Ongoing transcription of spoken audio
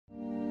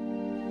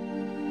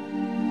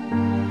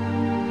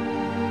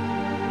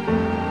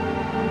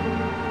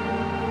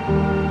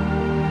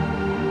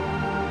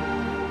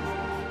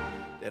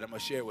going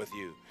to share with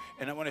you.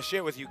 And I want to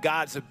share with you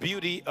God's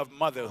beauty of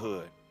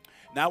motherhood.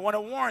 Now, I want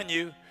to warn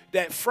you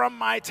that from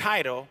my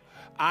title,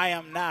 I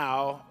am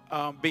now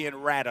being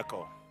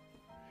radical.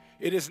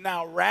 It is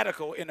now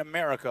radical in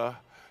America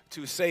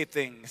to say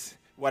things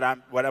what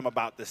I'm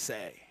about to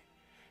say,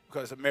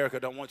 because America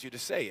don't want you to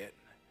say it.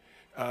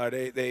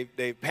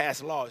 They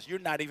passed laws. You're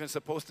not even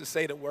supposed to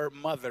say the word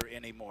mother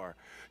anymore.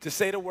 To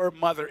say the word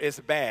mother is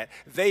bad.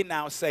 They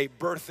now say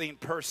birthing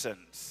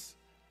persons.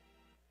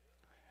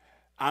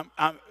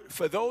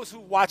 For those who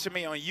watching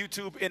me on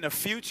YouTube in the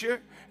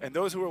future and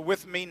those who are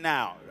with me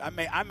now,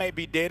 I may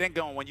be dead and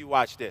gone when you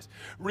watch this.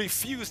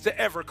 Refuse to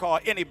ever call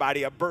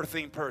anybody a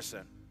birthing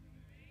person.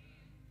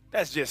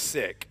 That's just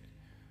sick.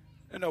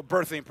 You know,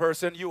 birthing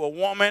person, you a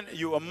woman,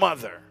 you a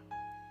mother.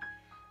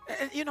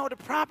 And you know, the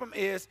problem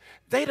is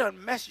they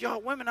done mess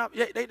y'all women up.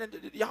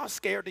 Y'all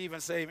scared to even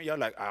say me. Y'all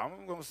like,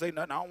 I'm going to say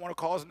nothing. I don't want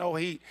to cause no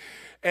heat.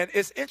 And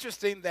it's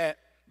interesting that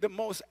the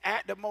most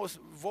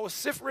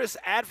vociferous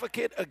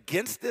advocate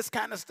against this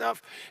kind of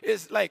stuff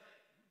is like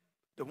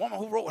the woman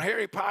who wrote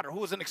Harry Potter, who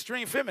was an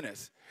extreme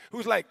feminist,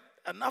 who's like,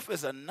 enough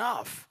is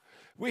enough.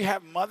 We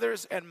have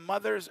mothers, and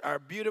mothers are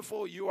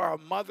beautiful. You are a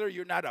mother.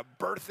 You're not a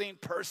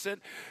birthing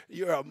person.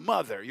 You're a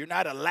mother. You're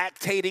not a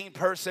lactating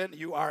person.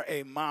 You are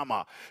a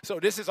mama. So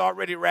this is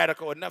already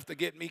radical enough to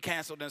get me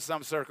canceled in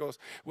some circles,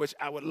 which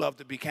I would love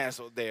to be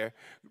canceled there.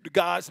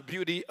 God's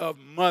beauty of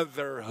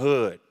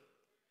motherhood.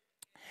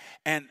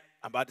 And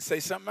I'm about to say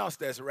something else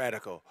that's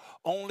radical.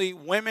 Only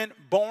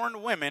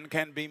born women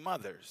can be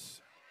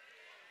mothers.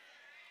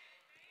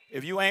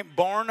 If you ain't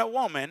born a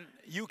woman,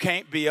 you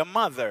can't be a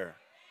mother.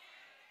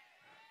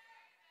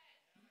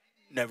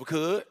 Never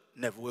could,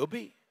 never will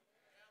be.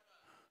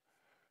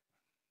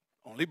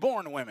 Only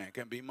born women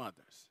can be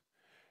mothers.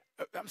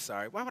 I'm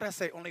sorry, why would I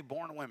say only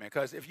born women?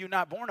 Because if you're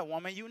not born a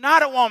woman, you're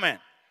not a woman.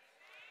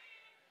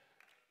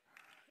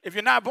 If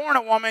you're not born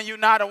a woman, you're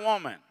not a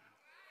woman.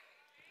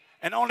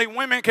 And only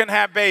women can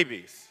have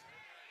babies.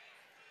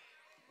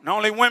 And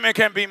only women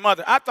can be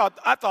mothers. I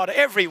thought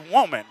every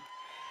woman.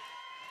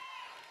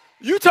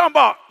 You talking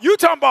about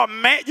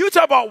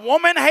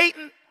woman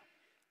hating?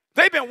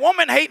 They've been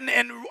woman hating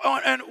in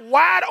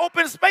wide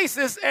open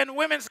spaces, and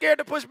women scared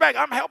to push back.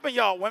 I'm helping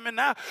y'all women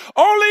now.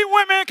 Only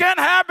women can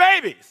have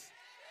babies.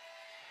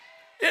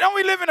 You know,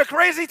 we live in a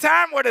crazy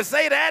time where to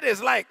say that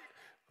is like,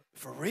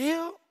 for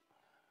real?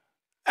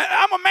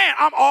 I'm a man.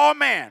 I'm all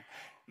man.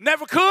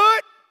 Never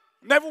could,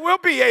 never will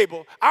be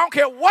able. I don't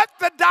care what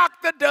the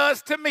doctor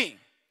does to me.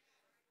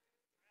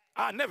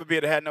 I'll never be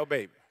able to have no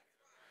baby.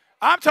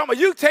 I'm talking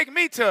about you take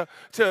me to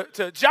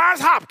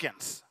Johns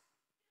Hopkins.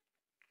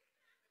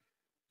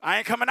 I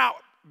ain't coming out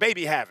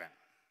baby having.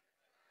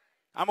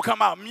 I'm going to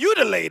come out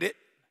mutilated.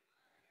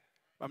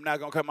 I'm not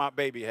going to come out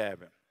baby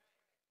having.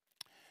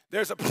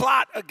 There's a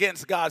plot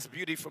against God's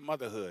beauty for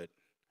motherhood.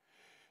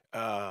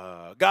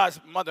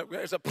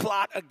 There's a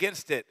plot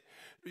against it.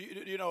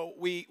 You know,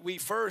 we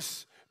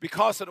first,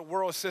 because of the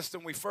world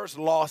system, we first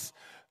lost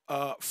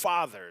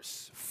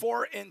fathers.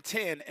 4 in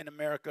 10 in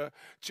America,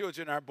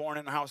 children are born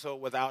in a household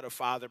without a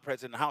father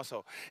present in the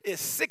household.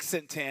 It's 6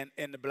 in 10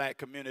 in the black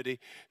community.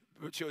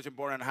 Children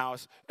born in a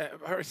house,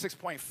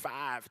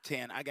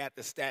 6.510. I got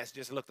the stats,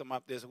 just looked them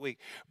up this week.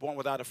 Born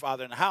without a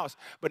father in the house.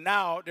 But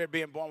now they're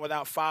being born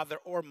without father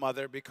or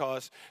mother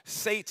because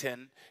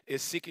Satan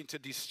is seeking to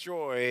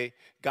destroy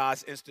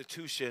God's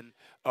institution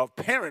of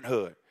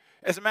parenthood.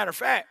 As a matter of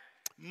fact,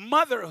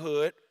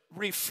 motherhood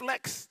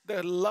reflects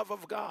the love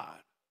of God.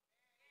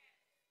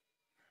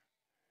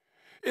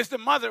 It's the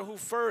mother who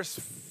first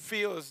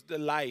feels the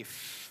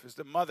life. It's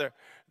the mother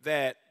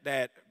that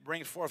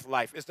brings forth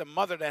life. It's the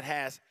mother that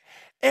has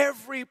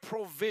every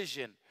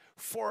provision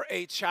for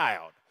a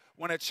child.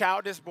 When a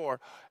child is born,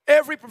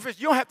 every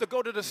provision. You don't have to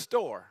go to the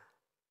store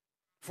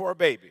for a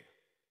baby.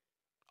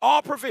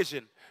 All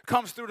provision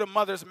comes through the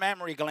mother's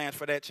mammary glands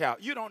for that child.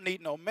 You don't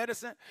need no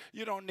medicine.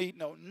 You don't need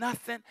no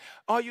nothing.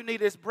 All you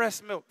need is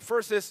breast milk.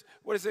 First is,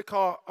 what is it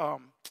called?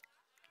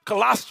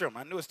 Colostrum.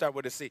 I knew it started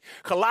with a C.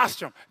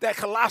 Colostrum. That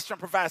colostrum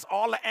provides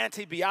all the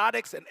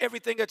antibiotics and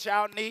everything a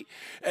child needs.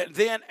 And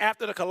then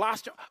after the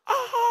colostrum,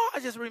 I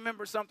just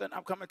remembered something.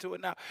 I'm coming to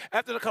it now.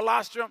 After the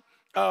colostrum,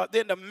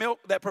 then the milk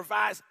that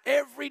provides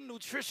every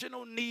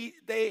nutritional need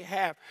they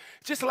have.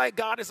 Just like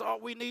God is all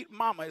we need,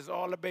 mama is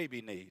all the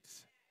baby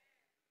needs.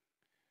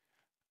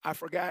 I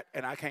forgot,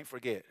 and I can't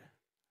forget.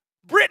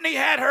 Brittany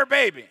had her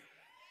baby.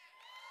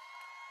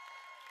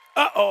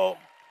 Uh-oh.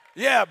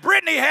 Yeah,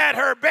 Brittany had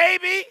her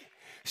baby.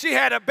 She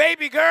had a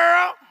baby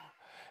girl,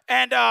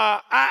 and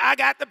I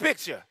got the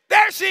picture.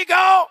 There she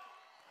go.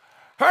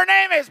 Her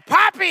name is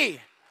Poppy.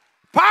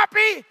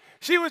 Poppy,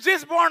 she was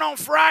just born on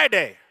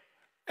Friday.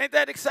 Ain't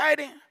that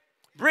exciting?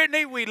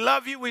 Brittany, we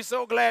love you. We're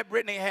so glad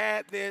Brittany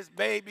had this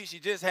baby. She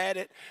just had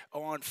it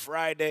on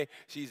Friday.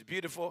 She's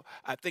beautiful.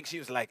 I think she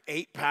was like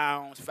 8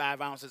 pounds,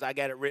 5 ounces. I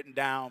got it written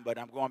down, but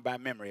I'm going by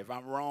memory. If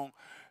I'm wrong,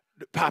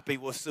 Poppy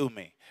will sue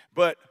me.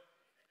 But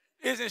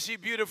isn't she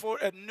beautiful?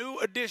 A new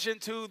addition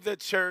to the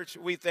church.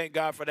 We thank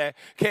God for that.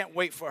 Can't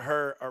wait for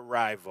her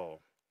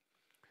arrival.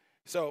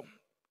 So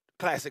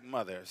classic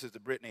mother. Sister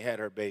Brittany had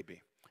her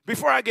baby.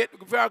 Before I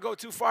go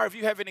too far, if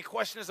you have any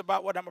questions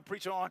about what I'm going to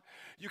preach on,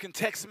 you can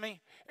text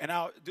me, and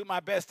I'll do my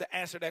best to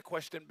answer that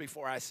question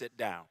before I sit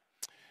down.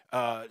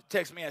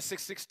 Text me at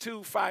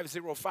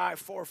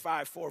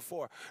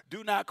 662-505-4544.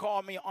 Do not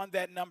call me on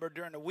that number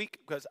during the week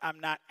because I'm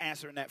not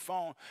answering that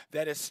phone.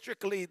 That is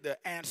strictly the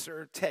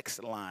answer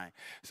text line.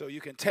 So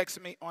you can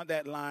text me on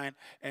that line,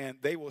 and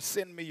they will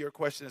send me your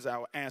questions. I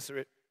will answer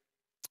it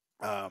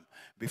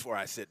before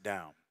I sit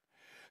down.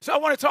 So I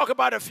want to talk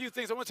about a few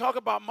things. I want to talk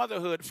about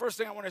motherhood. First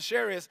thing I want to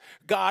share is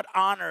God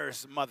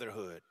honors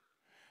motherhood.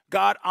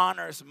 God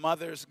honors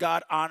mothers.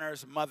 God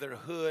honors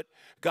motherhood.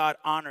 God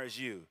honors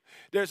you.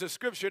 There's a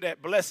scripture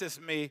that blesses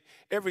me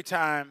every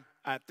time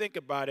I think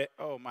about it.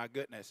 Oh, my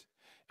goodness.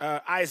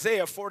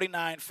 Isaiah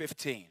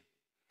 49:15.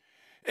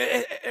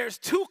 There's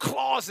two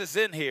clauses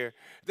in here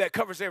that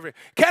covers everything.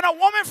 Can a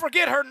woman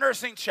forget her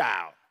nursing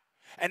child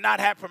and not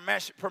have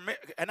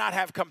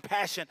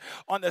compassion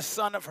on the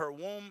son of her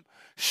womb?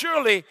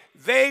 Surely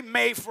they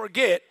may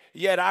forget,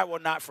 yet I will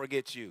not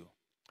forget you.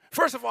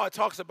 First of all, it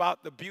talks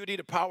about the beauty,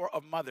 the power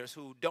of mothers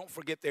who don't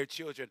forget their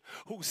children,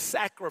 who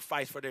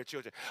sacrifice for their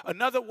children.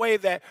 Another way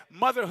that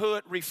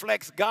motherhood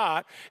reflects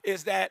God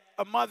is that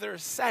a mother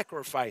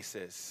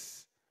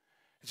sacrifices.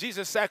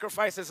 Jesus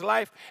sacrificed his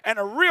life, and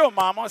a real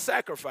mama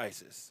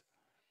sacrifices.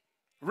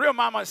 Real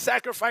mama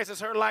sacrifices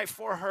her life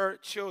for her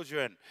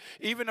children.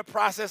 Even the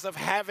process of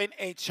having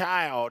a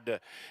child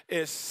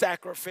is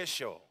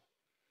sacrificial.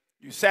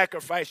 You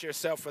sacrifice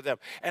yourself for them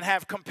and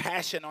have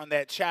compassion on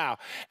that child.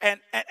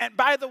 And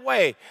by the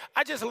way,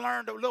 I just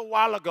learned a little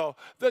while ago,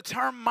 the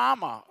term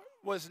mama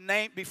was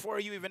named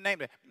before you even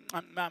named it.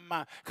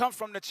 Comes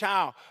from the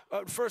child.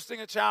 First thing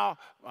a child,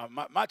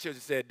 my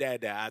children said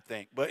dad, I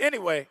think. But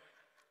anyway,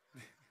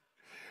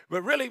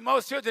 but really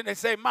most children, they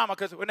say mama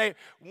because when they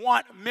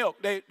want milk,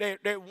 they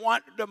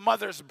want the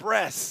mother's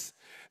breasts.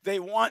 They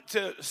want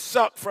to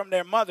suck from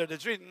their mother. The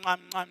drink,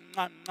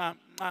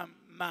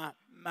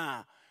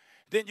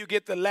 Then you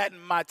get the Latin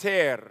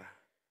mater.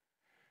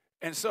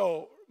 And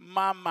so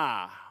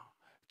mama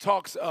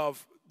talks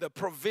of the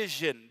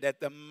provision that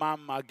the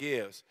mama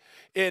gives.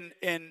 In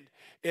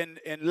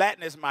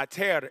Latin is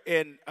mater.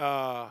 In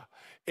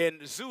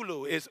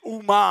Zulu is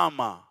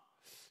umama.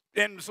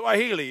 In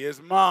Swahili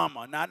is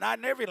mama. Now, not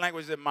in every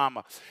language is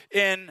mama.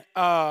 In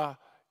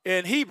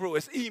Hebrew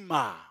it's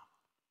ima.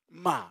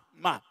 Ma.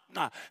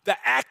 The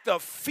act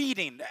of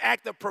feeding, the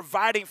act of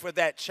providing for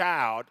that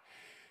child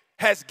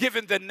has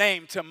given the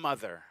name to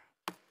mother.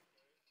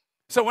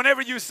 So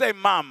whenever you say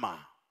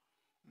mama,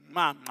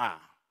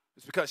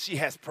 it's because she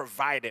has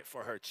provided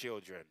for her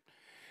children.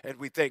 And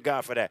we thank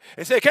God for that.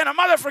 And say, can a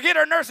mother forget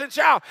her nursing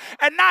child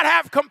and not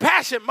have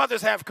compassion?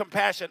 Mothers have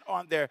compassion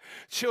on their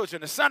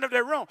children, the son of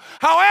their womb.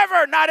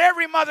 However, not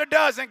every mother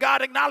does, and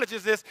God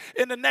acknowledges this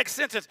in the next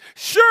sentence.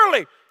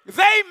 Surely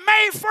they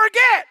may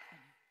forget.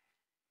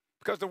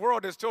 Because the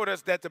world has told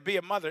us that to be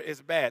a mother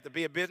is bad. To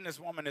be a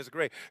businesswoman is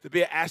great. To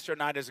be an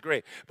astronaut is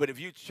great. But if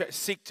you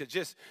seek to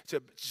just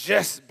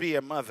be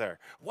a mother,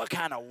 what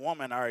kind of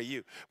woman are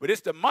you? But it's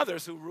the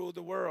mothers who rule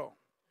the world.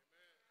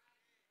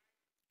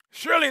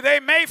 Surely they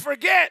may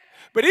forget.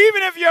 But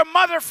even if your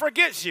mother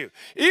forgets you,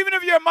 even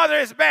if your mother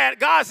is bad,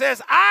 God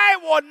says, I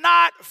will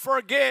not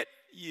forget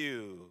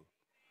you.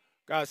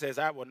 God says,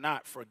 I will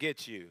not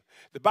forget you.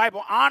 The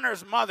Bible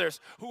honors mothers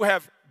who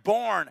have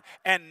born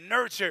and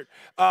nurtured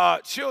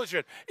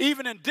children,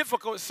 even in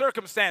difficult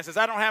circumstances.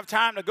 I don't have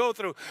time to go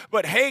through,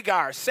 but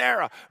Hagar,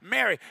 Sarah,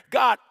 Mary,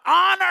 God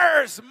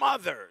honors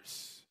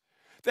mothers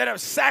that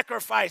have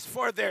sacrificed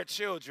for their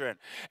children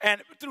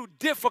and through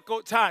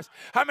difficult times.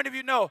 How many of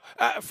you know,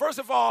 first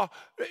of all,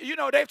 you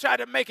know, they've tried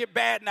to make it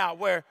bad now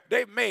where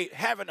they've made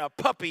having a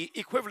puppy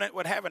equivalent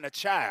with having a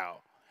child.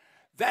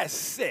 That's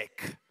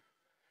sick.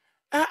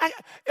 I'm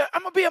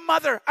going to be a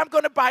mother. I'm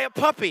going to buy a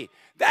puppy.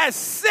 That's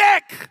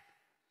sick.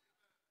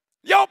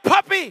 Your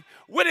puppy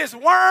with his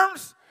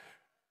worms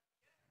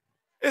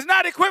is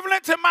not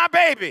equivalent to my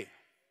baby.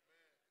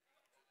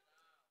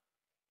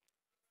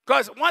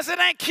 Because once it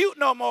ain't cute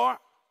no more,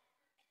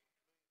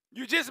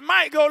 you just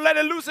might go let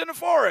it loose in the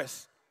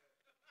forest.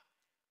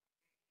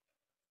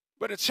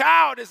 But a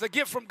child is a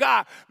gift from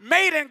God,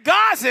 made in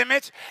God's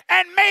image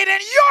and made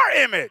in your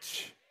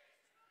image.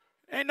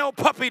 Ain't no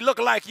puppy look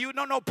like you.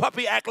 No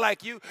puppy act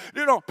like you.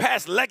 You don't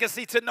pass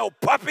legacy to no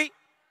puppy.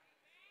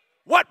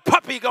 What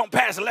puppy gonna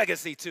pass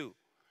legacy to?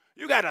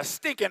 You got a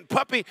stinking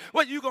puppy.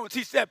 What, you gonna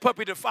teach that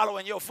puppy to follow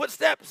in your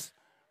footsteps?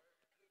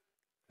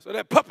 So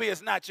that puppy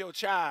is not your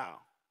child.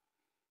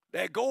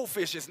 That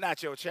goldfish is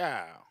not your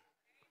child.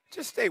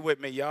 Just stay with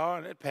me, y'all,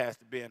 and it passed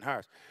to being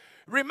harsh.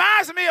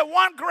 Reminds me of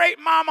one great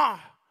mama.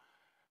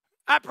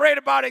 I prayed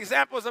about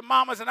examples of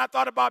mamas, and I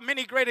thought about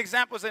many great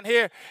examples in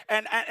here.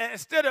 And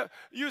instead of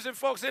using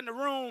folks in the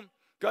room,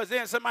 because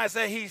then somebody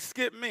say he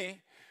skipped me,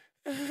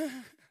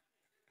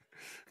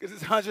 because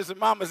there's hundreds of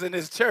mamas in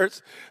this church,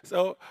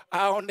 so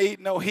I don't need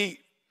no heat.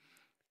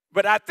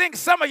 But I think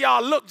some of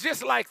y'all look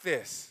just like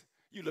this.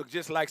 You look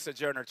just like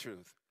Sojourner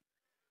Truth.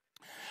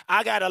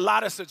 I got a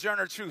lot of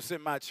Sojourner Truths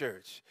in my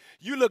church.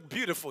 You look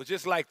beautiful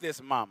just like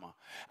this mama.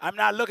 I'm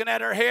not looking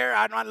at her hair.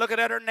 I'm not looking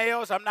at her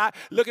nails. I'm not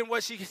looking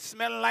what she's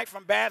smelling like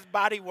from Bath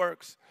Body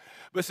Works.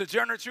 But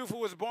Sojourner Truth, who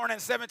was born in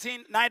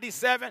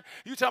 1797,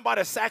 you talking about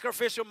a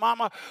sacrificial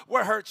mama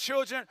where her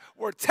children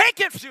were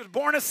taken. She was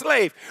born a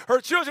slave.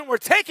 Her children were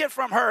taken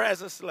from her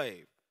as a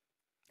slave.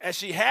 As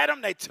she had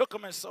them, they took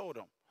them and sold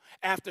them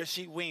after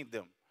she weaned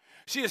them.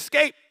 She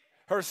escaped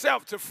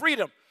herself to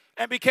freedom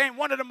and became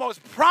one of the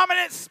most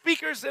prominent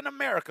speakers in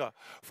America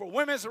for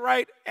women's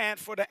rights and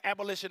for the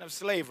abolition of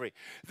slavery.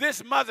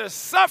 This mother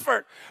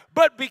suffered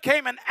but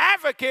became an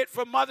advocate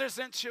for mothers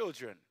and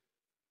children.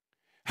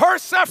 Her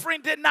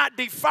suffering did not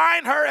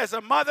define her as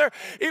a mother,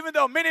 even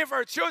though many of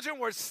her children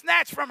were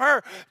snatched from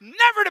her,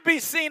 never to be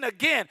seen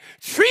again,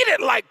 treated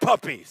like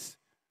puppies.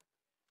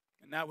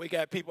 And now we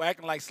got people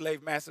acting like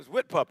slave masters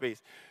with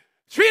puppies,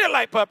 treated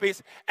like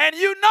puppies. And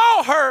you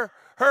know her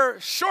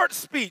short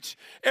speech.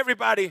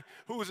 Everybody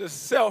who's a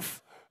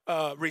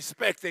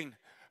self-respecting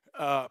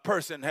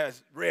person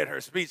has read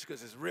her speech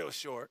because it's real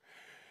short.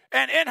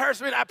 And in her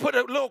speech, I put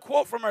a little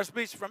quote from her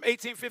speech from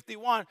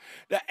 1851,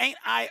 the Ain't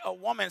I a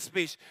Woman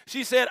speech.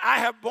 She said, I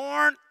have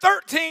borne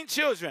 13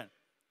 children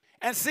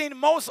and seen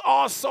most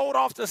all sold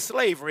off to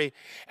slavery.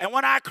 And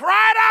when I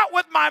cried out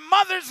with my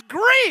mother's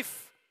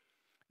grief,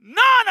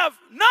 none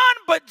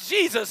but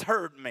Jesus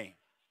heard me.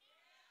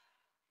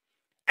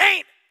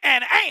 Ain't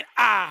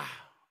I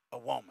a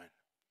woman?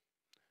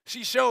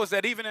 She shows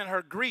that even in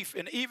her grief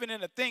and even in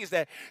the things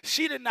that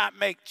she did not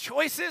make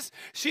choices,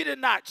 she did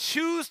not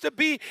choose to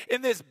be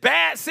in this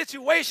bad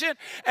situation,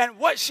 and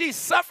what she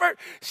suffered,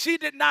 she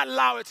did not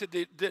allow it to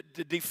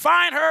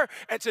define her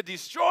and to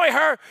destroy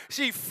her.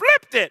 She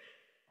flipped it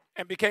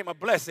and became a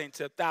blessing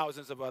to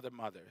thousands of other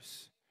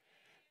mothers.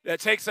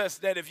 That takes us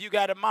that if you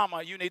got a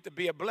mama, you need to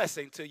be a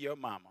blessing to your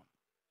mama.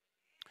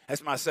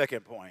 That's my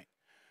second point.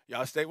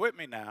 Y'all stay with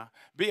me now.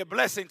 Be a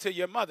blessing to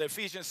your mother.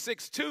 Ephesians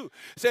 6:2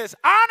 says,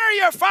 honor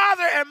your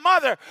father and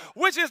mother,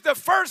 which is the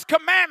first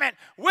commandment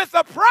with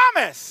a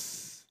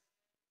promise,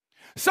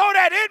 so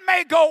that it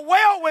may go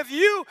well with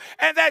you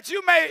and that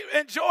you may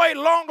enjoy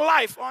long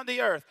life on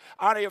the earth.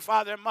 Honor your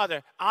father and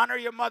mother. Honor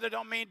your mother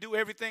don't mean do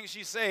everything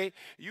she say.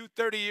 You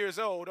 30 years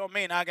old don't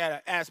mean I got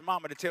to ask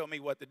mama to tell me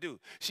what to do.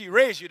 She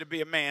raised you to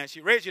be a man. She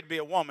raised you to be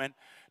a woman.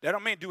 That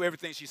don't mean do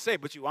everything she say,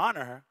 but you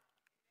honor her.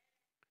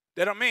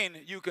 That don't mean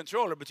you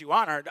control her, but you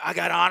honor her. I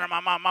got to honor my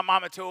mom. My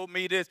mama told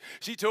me this.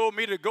 She told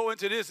me to go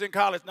into this in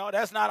college. No,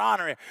 that's not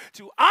honoring.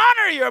 To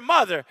honor your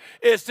mother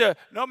is to,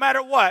 no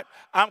matter what,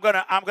 I'm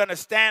gonna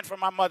stand for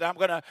my mother. I'm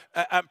going to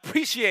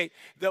appreciate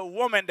the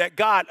woman that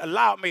God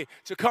allowed me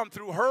to come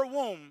through her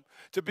womb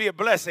to be a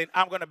blessing.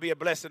 I'm going to be a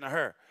blessing to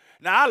her.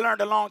 Now, I learned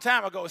a long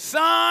time ago,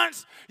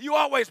 sons, you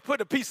always put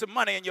a piece of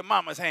money in your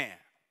mama's hand.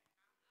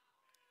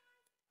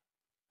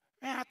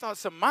 Man, I thought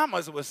some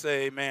mamas would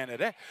say amen to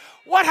that.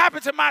 What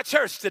happened to my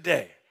church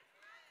today?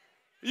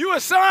 You a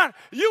son,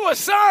 you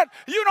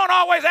don't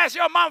always ask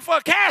your mom for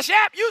a cash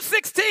app. You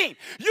 16.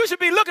 You should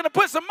be looking to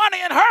put some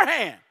money in her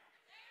hand.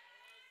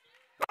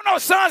 Don't know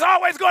sons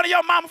always going to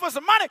your mama for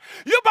some money.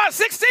 You about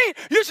 16,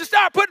 you should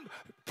start putting,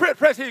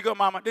 press, here you go,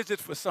 mama, this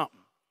is for something.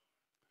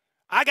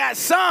 I got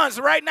sons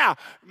right now.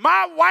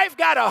 My wife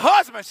got a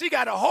husband. She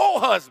got a whole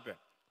husband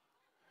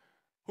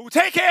who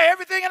take care of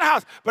everything in the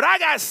house. But I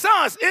got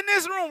sons in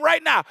this room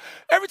right now.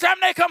 Every time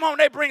they come home,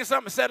 they bring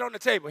something and set on the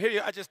table.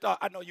 Here, I just thought,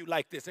 I know you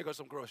like this. There goes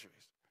some groceries.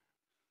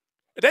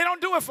 They don't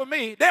do it for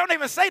me. They don't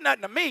even say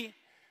nothing to me.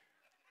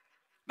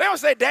 They don't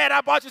say, Dad,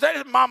 I bought you. They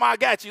say, Mama, I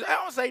got you. They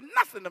don't say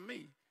nothing to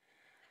me.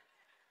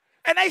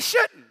 And they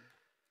shouldn't,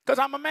 because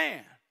I'm a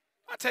man.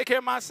 I take care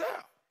of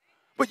myself.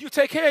 But you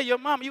take care of your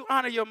mama. You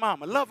honor your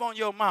mama. Love on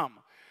your mama.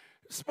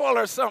 Spoil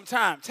her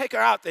sometime. Take her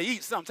out to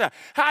eat sometime.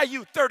 How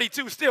you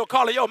 32 still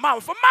calling your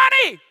mama for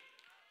money?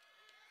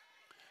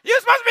 You're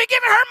supposed to be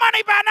giving her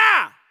money by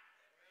now.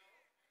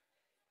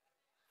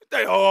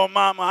 They, oh,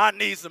 mama, I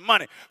need some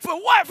money. For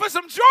what? For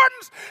some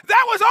Jordans?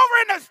 That was over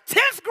in the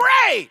 10th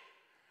grade.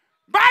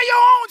 Buy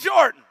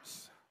your own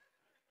Jordans.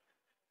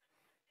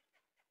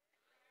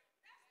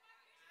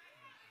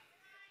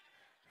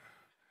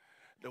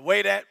 The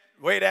way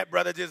that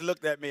brother just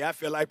looked at me, I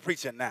feel like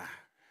preaching now.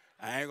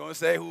 I ain't going to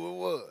say who it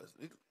was.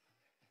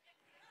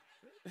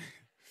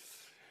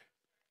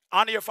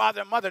 Honor your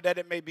father and mother that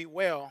it may be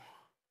well.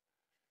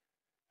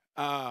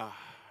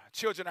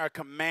 Children are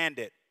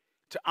commanded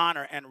to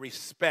honor and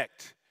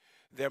respect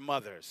their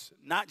mothers,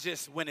 not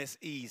just when it's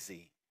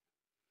easy.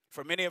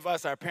 For many of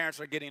us, our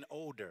parents are getting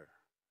older,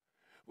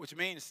 which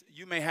means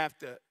you may have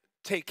to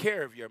take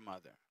care of your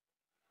mother.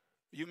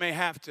 You may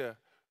have to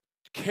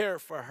care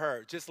for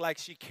her just like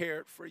she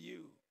cared for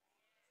you.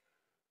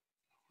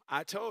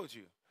 I told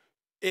you.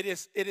 It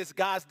is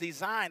God's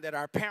design that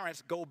our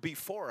parents go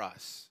before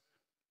us.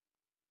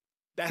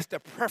 That's the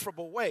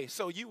preferable way.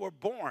 So you were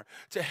born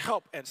to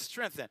help and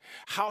strengthen.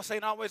 House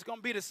ain't always going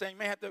to be the same. You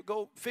may have to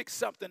go fix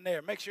something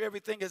there. Make sure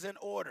everything is in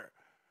order.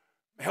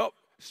 Help,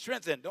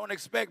 strengthen. Don't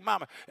expect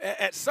mama.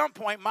 At some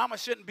point, mama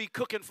shouldn't be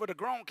cooking for the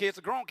grown kids.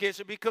 The grown kids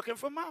should be cooking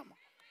for mama.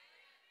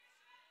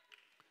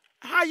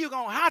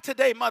 How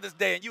today Mother's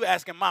Day and you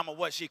asking mama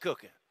what she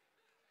cooking?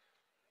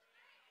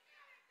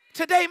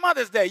 Today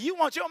Mother's Day, you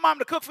want your mom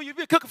to cook for you.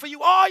 Been cooking for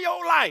you all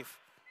your life.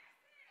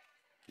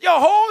 Your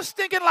whole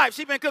stinking life,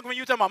 she been cooking for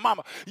you. Tell my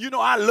mama,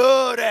 I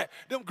love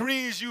them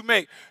greens you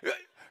make.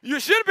 You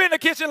should have been in the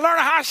kitchen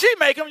learning how she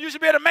make them. You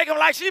should be able to make them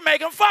like she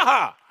make them for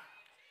her.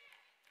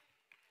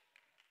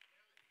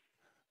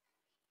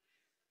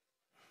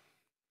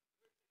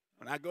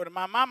 When I go to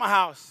my mama's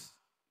house,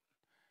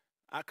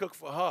 I cook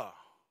for her.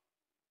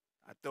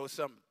 I put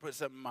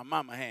something in my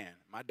mama's hand.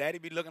 My daddy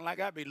be looking like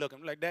I be looking.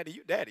 I'm like, Daddy,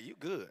 you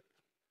good.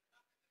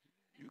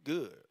 You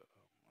good.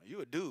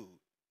 You a dude.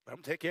 But I'm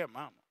going to take care of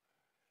mama.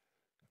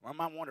 My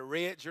mom want a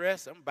red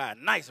dress, I'm going to buy a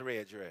nice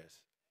red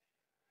dress.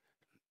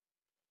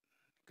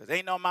 Because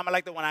ain't no mama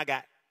like the one I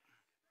got.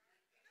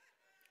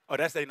 Oh,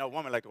 that's ain't no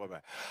woman like the one I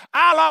got.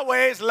 I'll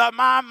always love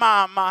my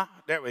mama.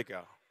 There we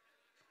go.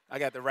 I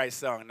got the right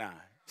song now.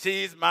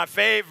 She's my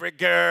favorite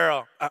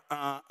girl. What's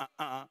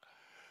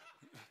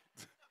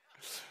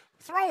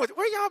wrong with you?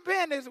 Where y'all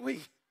been this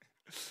week?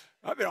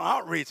 I've been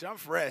on outreach. I'm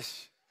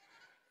fresh.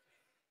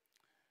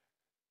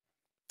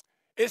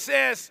 It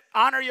says,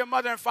 honor your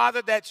mother and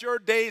father that your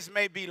days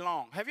may be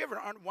long. Have you ever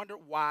wondered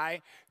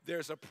why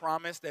there's a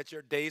promise that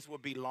your days will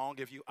be long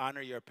if you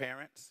honor your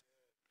parents?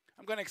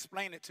 I'm going to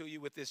explain it to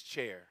you with this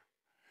chair.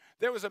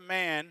 There was a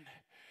man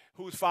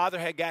whose father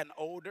had gotten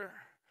older,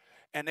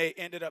 and they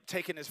ended up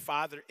taking his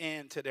father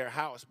into their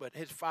house. But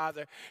his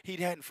father, he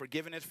hadn't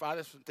forgiven his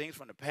father some things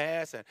from the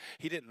past, and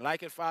he didn't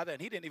like his father,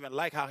 and he didn't even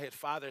like how his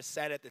father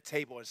sat at the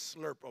table and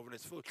slurped over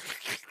his food.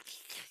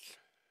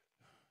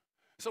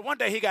 So one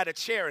day he got a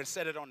chair and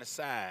set it on the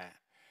side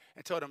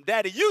and told him,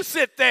 Daddy, you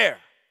sit there.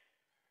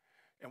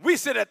 And we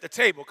sit at the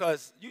table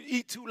because you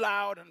eat too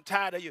loud and I'm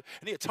tired of you.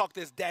 And he'll talk to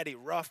his daddy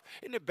rough.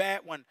 Isn't it bad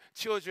when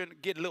children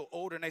get a little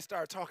older and they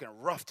start talking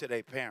rough to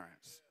their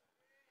parents?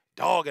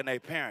 Dogging their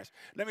parents.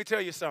 Let me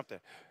tell you something.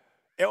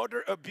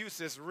 Elder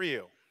abuse is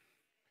real.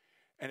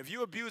 And if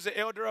you abuse an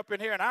elder up in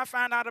here and I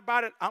find out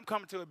about it, I'm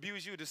coming to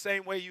abuse you the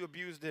same way you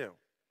abused them.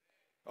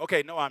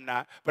 Okay, no, I'm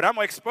not. But I'm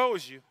going to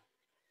expose you.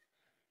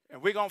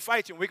 And we're going to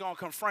fight you and we're going to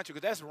confront you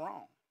because that's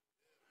wrong.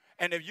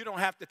 And if you don't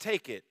have to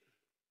take it,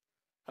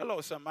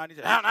 hello, somebody.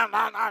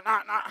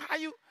 How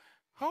you?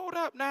 Hold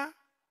up now.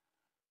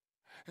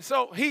 And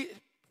so he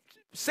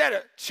set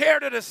a chair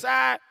to the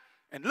side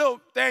and little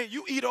thing,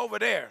 you eat over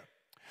there.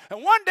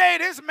 And one day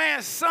this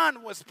man's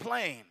son was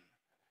playing.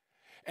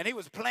 And he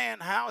was playing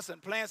house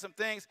and playing some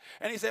things.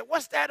 And he said,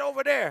 what's that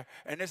over there?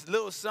 And this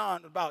little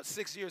son, about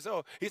 6 years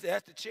old, he said,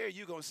 that's the chair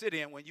you're going to sit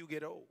in when you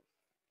get old.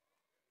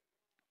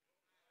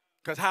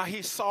 Because how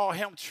he saw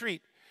him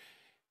treat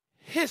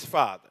his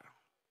father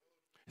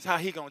is how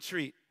he going to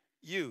treat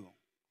you.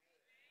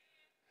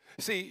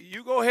 See,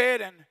 you go ahead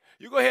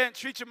and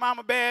treat your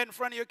mama bad in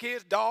front of your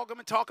kids, dog them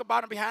and talk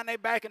about them behind their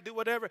back and do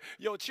whatever.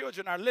 Your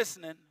children are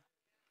listening,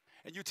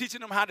 and you're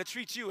teaching them how to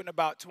treat you in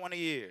about 20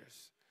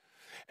 years.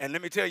 And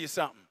let me tell you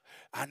something.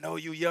 I know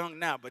you're young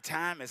now, but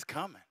time is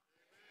coming.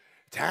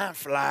 Time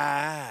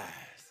flies.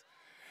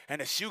 And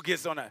the shoe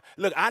gets on a,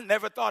 look, I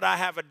never thought I'd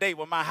have a day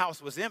when my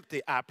house was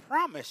empty. I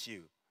promise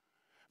you.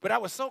 But I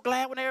was so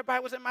glad when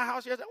everybody was in my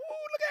house. I said, oh,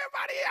 look,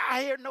 everybody,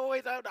 I hear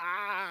noise.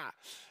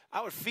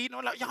 I was feeding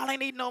them. Like, y'all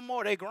ain't eating no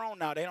more. They grown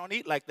now. They don't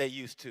eat like they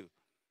used to.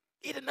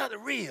 Eat another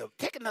rib.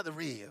 Take another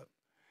rib.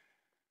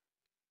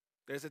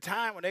 There's a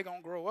time when they're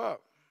going to grow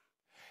up.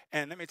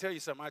 And let me tell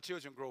you something. Our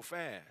children grow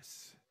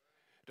fast.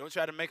 Don't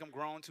try to make them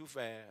grown too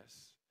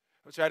fast.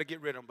 Don't try to get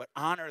rid of them, but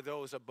honor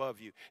those above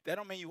you. That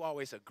don't mean you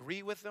always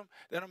agree with them.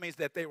 That don't mean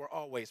that they were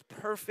always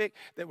perfect.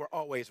 They were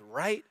always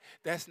right.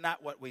 That's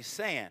not what we're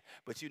saying.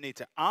 But you need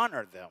to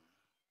honor them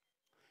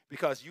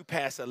because you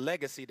pass a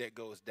legacy that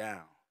goes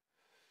down.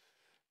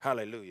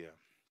 Hallelujah.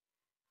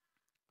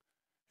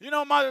 You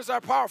know, mothers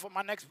are powerful.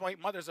 My next point,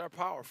 mothers are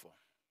powerful.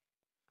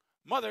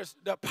 Mothers,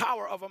 the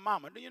power of a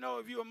mama. Do you know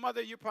if you're a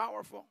mother, you're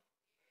powerful?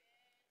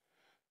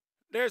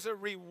 There's a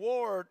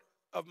reward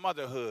of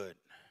motherhood.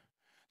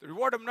 The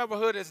reward of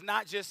motherhood is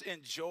not just in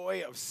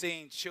joy of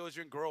seeing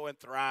children grow and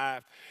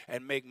thrive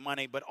and make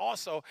money, but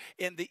also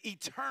in the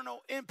eternal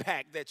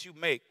impact that you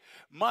make.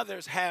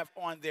 Mothers have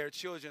on their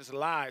children's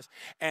lives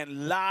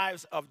and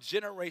lives of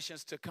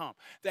generations to come.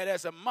 That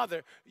as a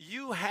mother,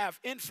 you have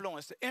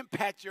influence to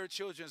impact your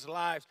children's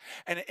lives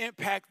and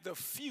impact the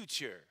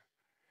future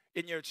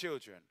in your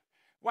children.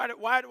 Why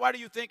do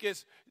you think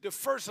it's the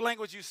first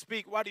language you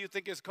speak? Why do you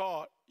think it's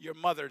called your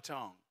mother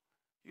tongue?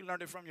 You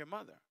learned it from your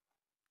mother.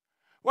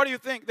 Why do you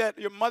think that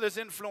your mother's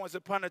influence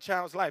upon a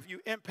child's life? You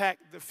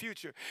impact the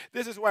future.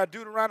 This is why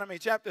Deuteronomy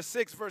chapter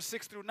 6, verse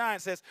 6 through 9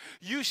 says,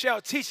 you shall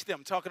teach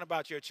them, talking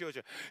about your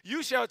children,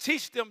 you shall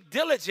teach them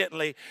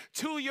diligently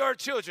to your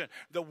children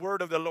the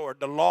word of the Lord,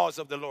 the laws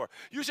of the Lord.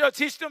 You shall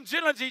teach them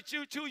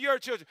diligently to your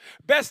children.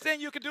 Best thing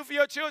you can do for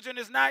your children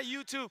is not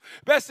YouTube.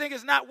 Best thing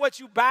is not what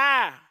you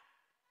buy.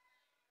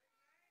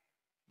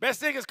 Best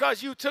thing is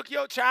because you took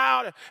your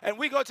child and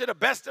we go to the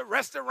best of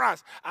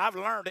restaurants. I've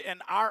learned it in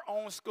our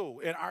own school,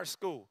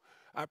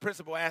 our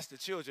principal asked the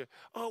children,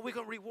 oh, we're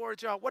going to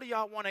reward y'all. What do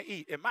y'all want to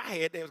eat? In my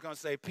head, they was going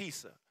to say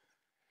pizza.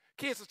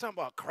 kids was talking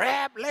about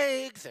crab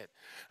legs and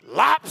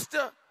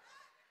lobster.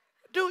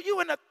 Dude, you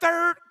in the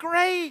 3rd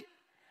grade.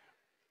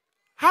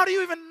 How do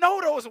you even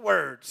know those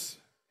words?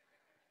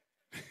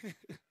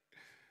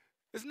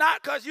 It's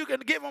not because you can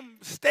give them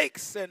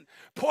steaks and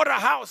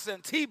porterhouse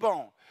and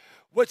T-bone.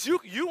 What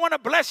you want to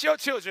bless your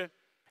children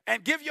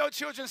and give your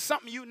children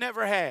something you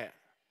never had.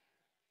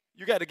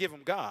 You got to give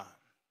them God.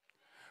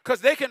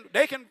 Because they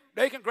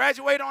can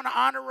graduate on the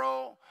honor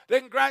roll. They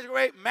can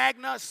graduate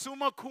magna,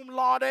 summa cum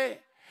laude.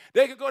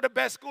 They can go to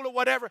best school or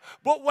whatever.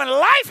 But when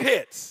life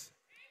hits,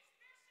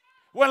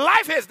 their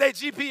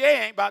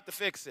GPA ain't about to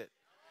fix it.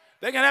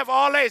 They can have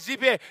all A's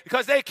GPA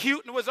because they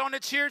cute and was on the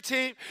cheer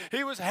team.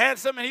 He was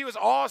handsome and he was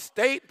all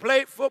state,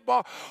 played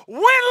football. When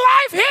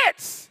life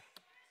hits,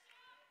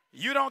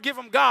 you don't give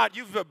them God,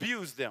 you've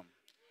abused them.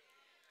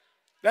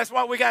 That's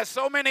why we got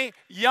so many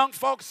young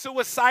folks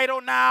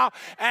suicidal now,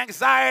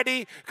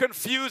 anxiety,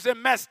 confused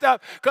and messed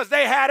up, because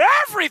they had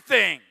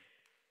everything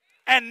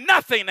and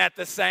nothing at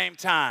the same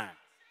time.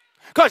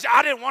 Because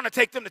I didn't want to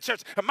take them to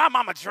church. And my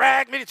mama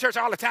dragged me to church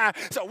all the time,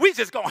 so we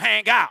just going to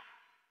hang out.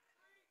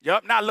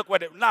 Yup, now look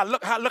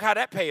how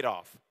that paid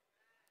off.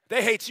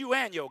 They hate you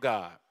and your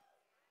God.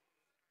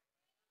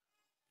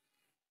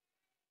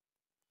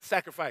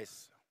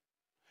 Sacrifice.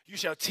 You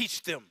shall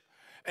teach them.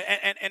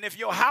 And if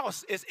your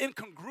house is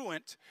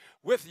incongruent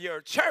with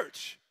your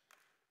church,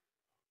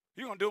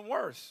 you're going to do them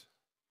worse.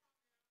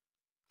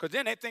 Because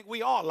then they think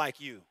we all like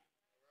you.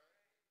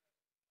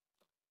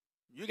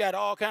 You got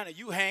all kind of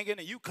you hanging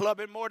and you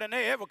clubbing more than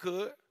they ever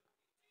could.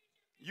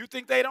 You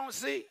think they don't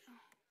see?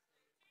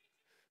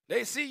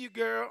 They see you,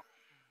 girl.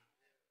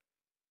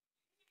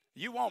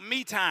 You want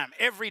me time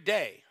every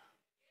day.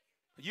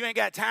 You ain't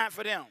got time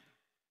for them.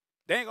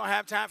 They ain't going to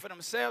have time for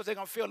themselves. They're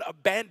going to feel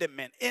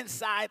abandonment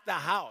inside the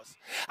house.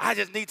 I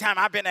just need time.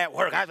 I've been at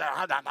work.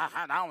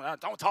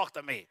 Don't talk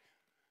to me.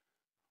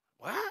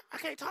 What? I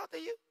can't talk to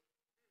you.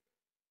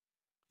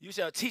 You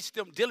shall teach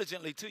them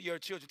diligently to your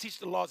children. Teach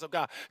the laws of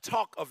God.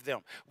 Talk of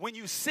them. When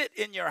you sit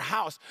in your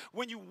house,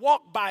 when you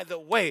walk by the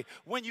way,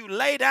 when you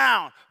lay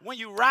down, when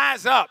you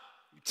rise up,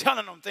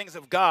 telling them things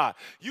of God.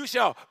 You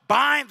shall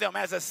bind them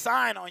as a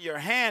sign on your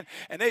hand,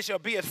 and they shall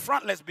be as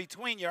frontlets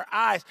between your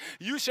eyes.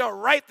 You shall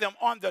write them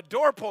on the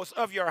doorposts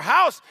of your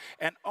house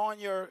and on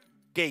your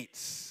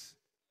gates.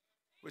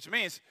 Which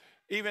means,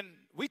 even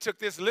we took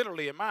this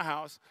literally in my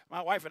house,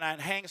 my wife and I,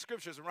 and hang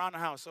scriptures around the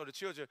house so the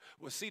children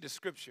will see the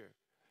scripture.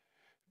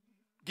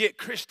 Get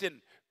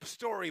Christian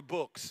story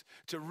books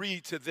to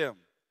read to them.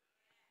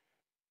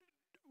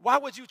 Why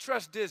would you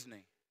trust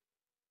Disney?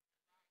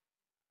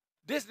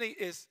 Disney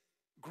is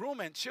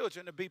grooming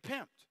children to be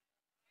pimped.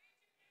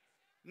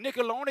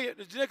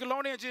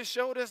 Nickelodeon just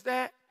showed us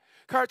that.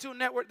 Cartoon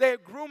Network, they're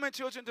grooming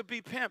children to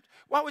be pimped.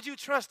 Why would you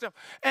trust them?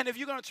 And if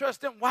you're going to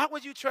trust them, why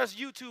would you trust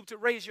YouTube to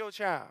raise your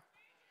child?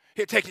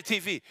 Here, take your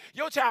TV.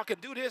 Your child can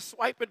do this,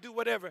 swipe and do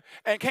whatever,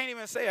 and can't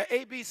even say an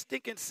A, B,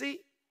 stinking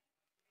C.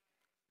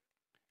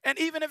 And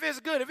even if it's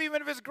good,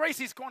 even if it's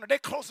Gracie's Corner, they're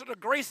closer to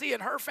Gracie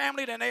and her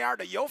family than they are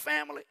to your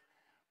family.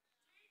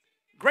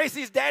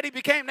 Gracie's daddy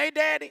became their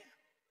daddy.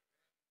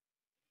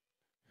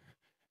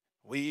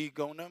 We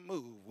gonna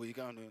move, we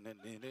gonna move,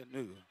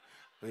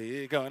 we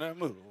gonna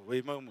move,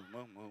 we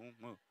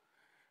move.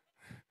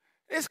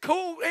 It's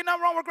cool, ain't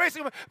nothing wrong with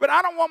Gracie, but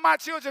I don't want my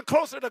children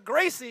closer to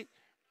Gracie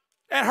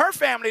and her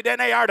family than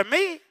they are to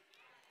me.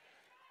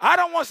 I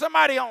don't want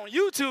somebody on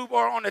YouTube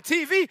or on the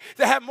TV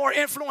to have more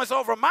influence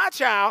over my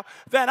child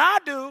than I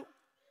do.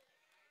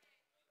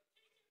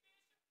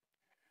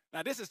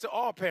 Now, this is to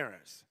all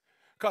parents,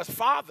 because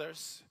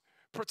fathers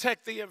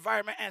protect the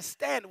environment and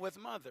stand with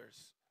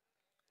mothers.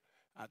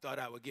 I thought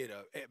I would get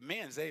a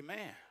men's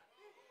amen.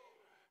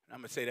 I'm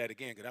going to say that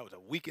again because that was the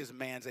weakest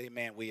man's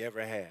amen we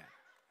ever had.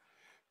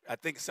 I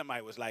think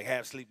somebody was like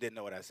half asleep, didn't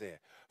know what I said.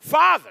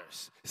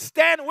 Fathers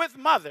stand with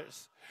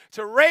mothers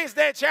to raise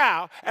their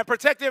child and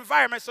protect the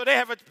environment so they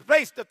have a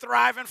place to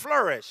thrive and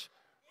flourish.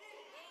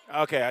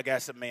 Okay, I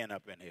got some men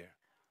up in here.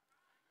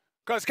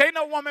 Because can't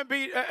no woman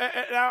be,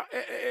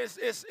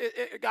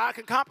 God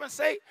can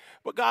compensate,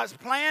 but God's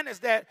plan is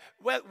that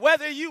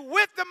whether you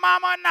with the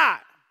mama or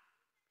not,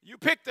 you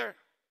picked her.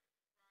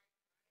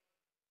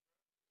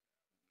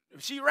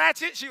 If she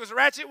ratchet, she was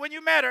ratchet when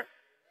you met her.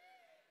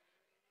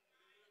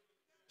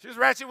 She was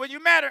ratchet when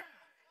you met her.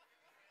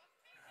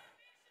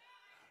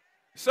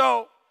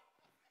 So,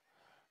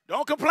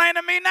 don't complain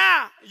to me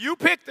now. You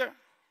picked her.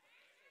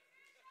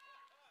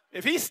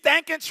 If he's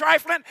stankin'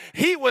 trifling,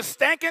 he was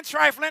stankin'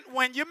 trifling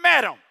when you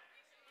met him.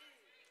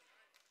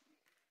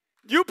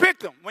 You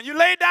picked him. When you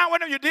laid down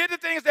with him, you did the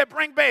things that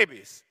bring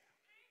babies.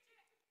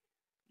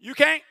 You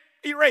can't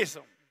erase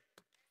them.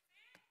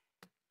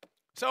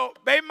 So,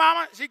 baby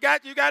mama, you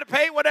got to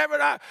pay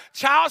whatever.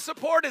 Child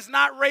support is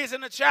not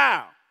raising a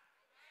child.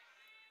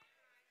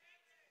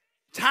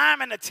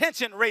 Time and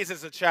attention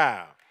raises a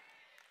child.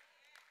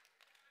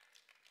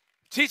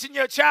 Teaching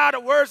your child the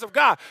words of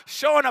God.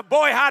 Showing a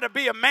boy how to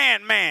be a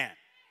man.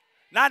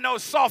 Not no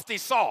softy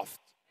soft.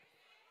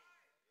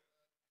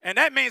 And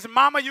that means,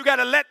 mama, you got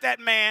to let that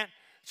man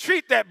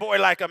treat that boy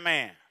like a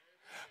man.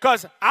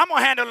 Because I'm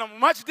going to handle them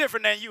much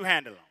different than you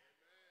handle them.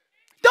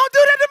 Don't do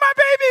that to my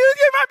baby. You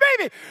get my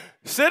baby.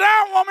 Sit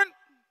down, woman.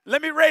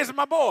 Let me raise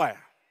my boy.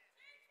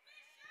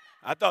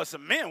 I thought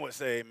some men would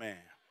say amen.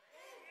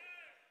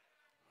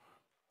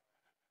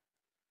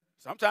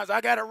 Sometimes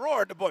I got to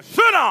roar at the boy.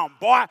 Sit down,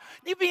 boy.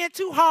 You being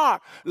too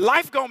hard.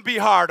 Life going to be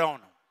hard on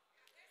him.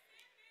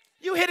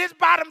 You hit his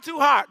bottom too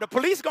hard. The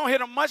police going to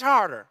hit him much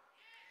harder.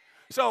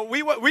 So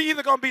we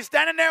either going to be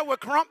standing there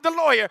with Crump the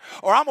lawyer,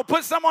 or I'm going to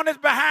put some on his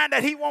behind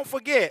that he won't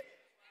forget.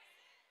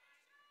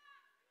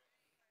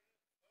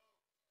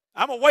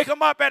 I'm going to wake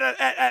him up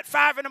at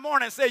 5 in the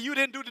morning and say, you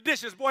didn't do the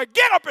dishes. Boy,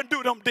 get up and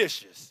do them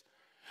dishes.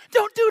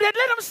 Don't do that.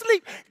 Let him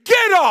sleep.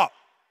 Get up.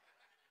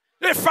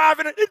 At 5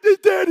 in the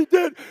daddy,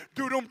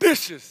 do them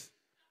dishes.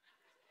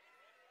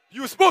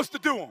 You were supposed to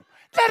do them.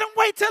 Let him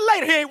wait till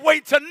later. He ain't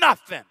wait till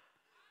nothing.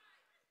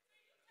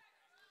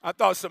 I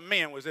thought some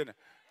men was in it.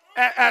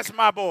 Ask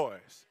my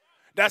boys.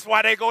 That's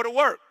why they go to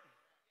work.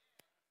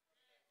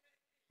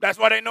 That's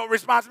why they know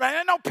responsibility.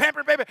 Ain't no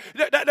pampering, baby.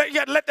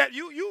 Yeah, let that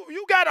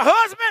you got a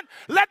husband.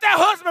 Let that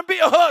husband be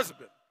a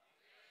husband.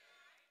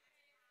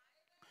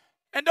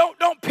 And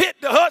don't pit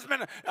the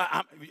husband.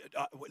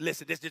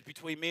 Listen, this is just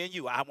between me and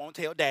you. I won't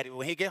tell Daddy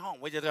when he get home.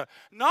 We just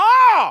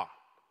no.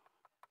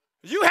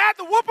 You have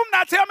to whoop him.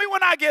 Now tell me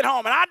when I get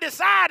home, and I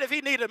decide if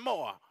he needed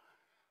more.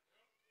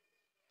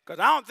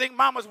 Because I don't think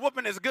Mama's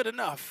whooping is good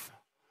enough.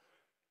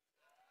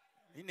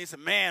 He needs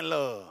some man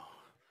love.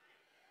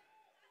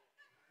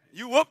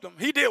 You whooped him.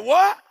 He did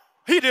what?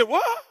 He did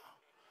what?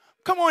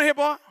 Come on here,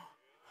 boy.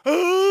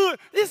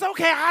 It's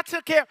okay. I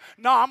took care.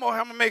 No, I'm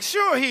going to make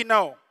sure he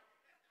know.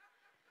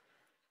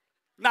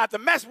 Not to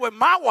mess with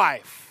my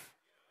wife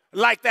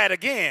like that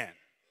again.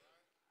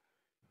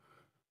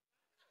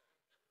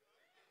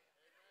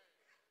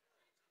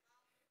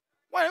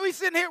 Well, we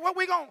sitting here, what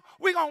we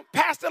gonna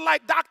pastor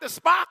like Dr.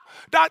 Spock?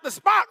 Dr.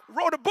 Spock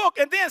wrote a book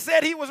and then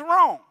said he was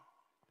wrong.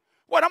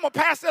 What, I'm gonna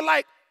pastor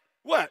like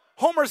what?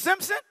 Homer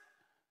Simpson?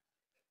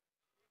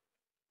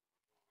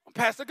 I'm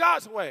pastor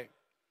God's way.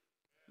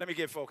 Let me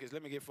get focused.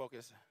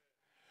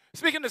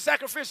 Speaking of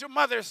sacrificial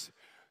mothers,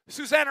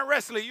 Susanna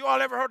Wesley. You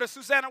all ever heard of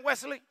Susanna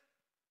Wesley?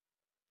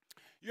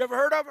 You ever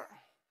heard of her?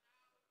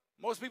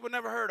 Most people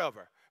never heard of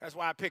her. That's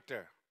why I picked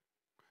her.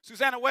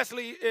 Susanna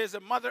Wesley is a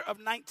mother of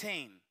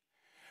 19.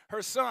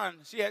 Her son,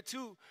 she had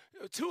two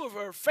of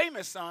her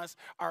famous sons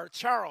are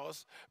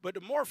Charles, but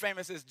the more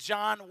famous is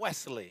John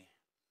Wesley.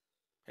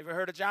 Have you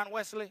heard of John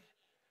Wesley?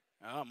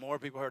 Oh, more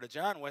people heard of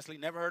John Wesley,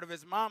 never heard of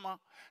his mama.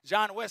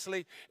 John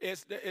Wesley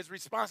is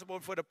responsible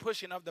for the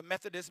pushing of the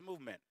Methodist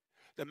movement,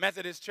 the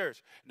Methodist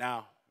church.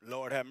 Now,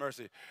 Lord have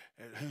mercy,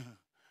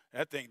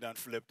 that thing done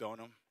flipped on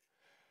him.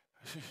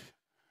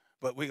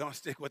 But we're going to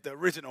stick with the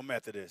original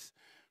Methodist.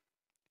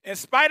 In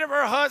spite of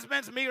her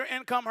husband's meager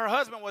income, her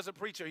husband was a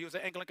preacher. He was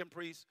an Anglican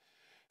priest.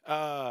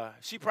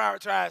 She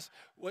prioritized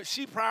what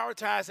she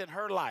prioritized in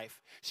her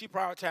life. She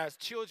prioritized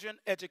children,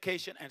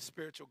 education, and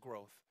spiritual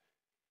growth.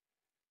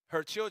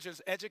 Her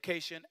children's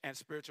education and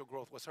spiritual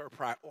growth was her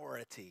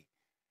priority.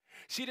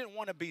 She didn't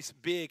want to be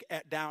big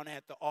down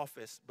at the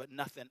office, but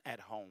nothing at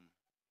home.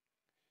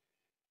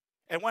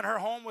 And when her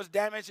home was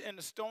damaged in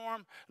the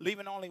storm,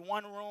 leaving only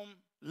one room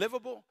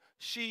livable,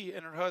 she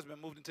and her husband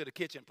moved into the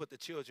kitchen, put the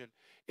children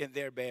in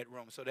their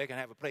bedroom so they can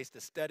have a place to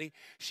study.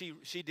 She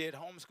did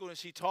homeschooling.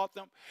 She taught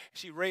them.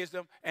 She raised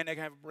them, and they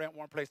can have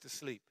one place to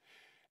sleep.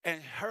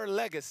 And her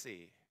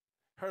legacy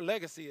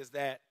is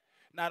that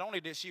not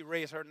only did she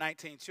raise her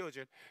 19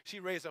 children, she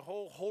raised a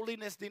whole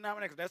holiness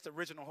denomination. That's the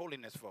original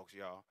holiness, folks,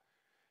 y'all.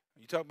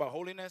 When you talk about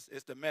holiness,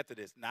 it's the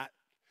Methodist, not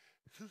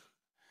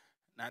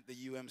the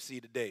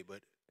UMC today,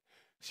 but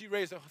she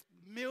raised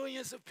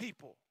millions of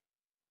people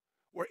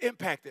were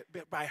impacted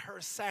by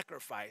her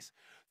sacrifice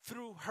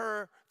through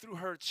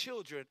her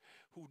children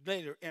who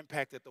later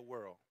impacted the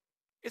world.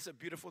 It's a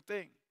beautiful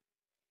thing.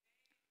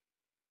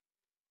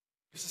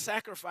 It's a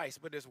sacrifice,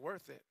 but it's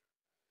worth it.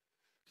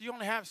 You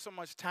only have so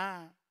much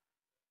time.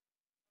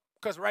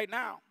 Because right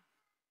now,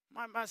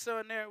 my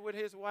son there with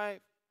his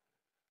wife,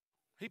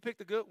 he picked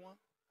a good one.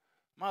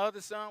 My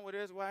other son with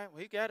his wife,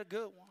 he got a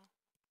good one.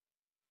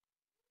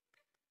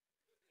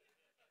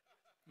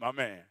 My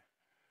man,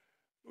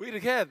 we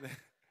together.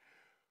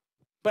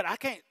 But I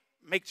can't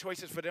make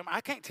choices for them.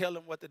 I can't tell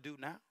them what to do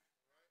now.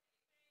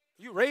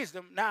 You raised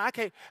them. Now I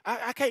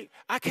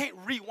can't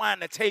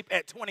rewind the tape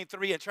at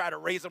 23 and try to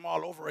raise them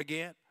all over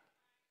again.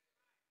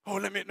 Oh,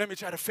 let me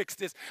try to fix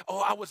this. Oh,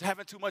 I was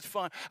having too much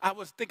fun. I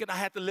was thinking I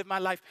had to live my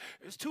life.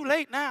 It's too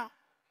late now.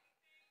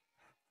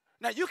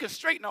 Now you can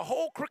straighten a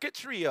whole crooked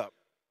tree up.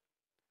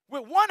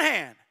 With one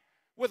hand,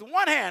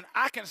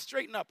 I can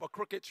straighten up a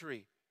crooked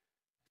tree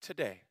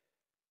today.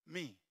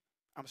 Me,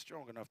 I'm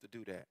strong enough to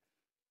do that.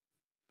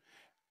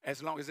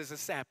 As long as it's a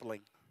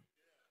sapling.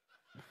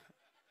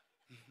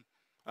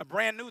 A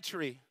brand new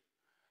tree,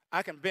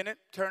 I can bend it,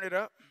 turn it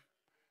up,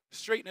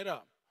 straighten it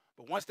up.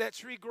 But once that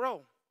tree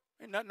grows,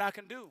 ain't nothing I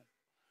can do.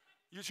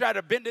 You try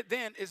to bend it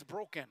then, it's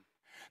broken.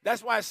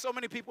 That's why so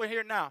many people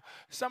here now,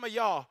 some of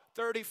y'all,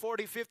 30,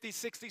 40, 50,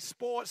 60,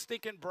 spoiled,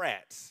 stinking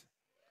brats.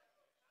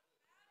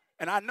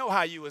 And I know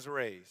how you was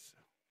raised.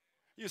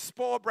 You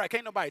spoiled brat.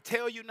 Can't nobody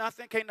tell you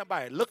nothing. Can't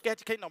nobody look at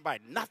you. Can't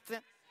nobody nothing.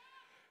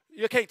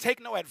 You can't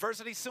take no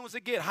adversity. As soon as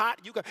it get hot,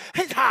 you go,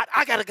 it's hot,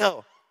 I got to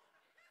go.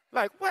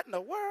 Like, what in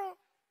the world?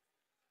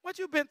 What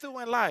you been through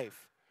in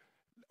life?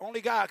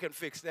 Only God can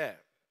fix that.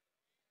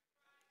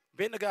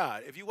 Been to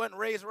God. If you wasn't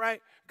raised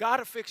right, God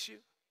will fix you.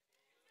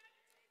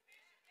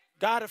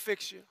 God will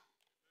fix you.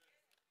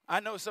 I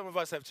know some of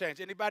us have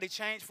changed. Anybody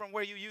change from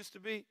where you used to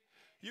be?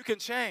 You can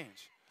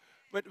change.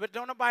 But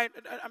don't nobody,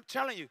 I'm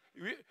telling you,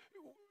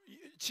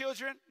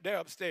 children, they're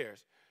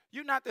upstairs.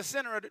 You're not the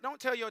center of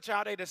don't tell your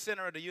child they're the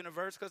center of the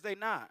universe, because they're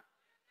not.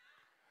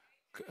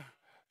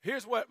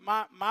 Here's what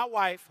my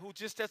wife, who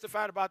just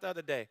testified about the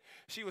other day,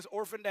 she was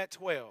orphaned at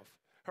 12.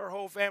 Her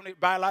whole family,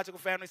 biological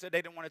family, said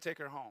they didn't want to take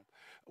her home.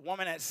 A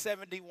woman at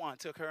 71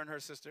 took her and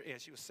her sister in.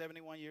 She was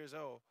 71 years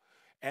old.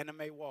 Anna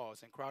Mae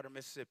Walls in Crowder,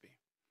 Mississippi.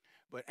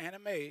 But Anna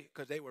Mae,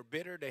 because they were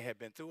bitter, they had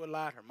been through a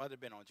lot. Her mother had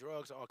been on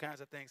drugs, all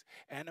kinds of things.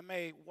 Anna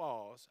Mae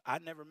Walls, I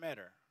never met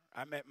her.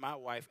 I met my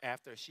wife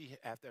after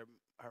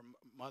her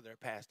mother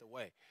passed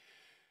away.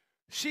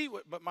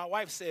 But my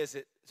wife says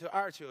it to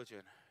our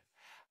children.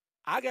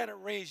 I got to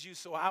raise you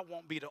so I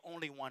won't be the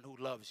only one who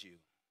loves you.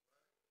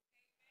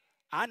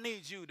 I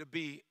need you to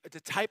be the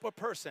type of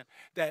person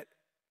that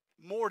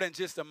more than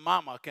just a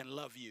mama can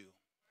love you.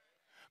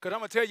 Because I'm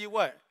going to tell you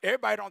what,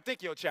 everybody don't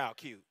think your child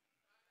cute.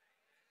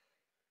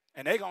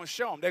 And they're going to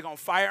show them. They're going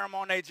to fire them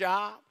on their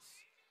jobs.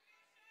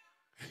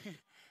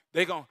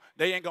 They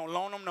ain't going to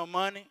loan them no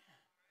money.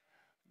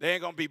 They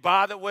ain't going to be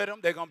bothered with them.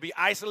 They're going to be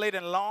isolated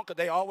and alone because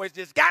they always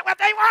just got what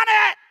they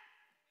wanted.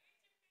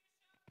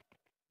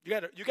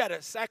 You got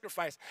to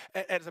sacrifice.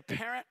 As a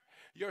parent,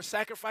 your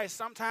sacrifice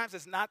sometimes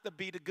is not to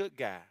be the good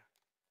guy.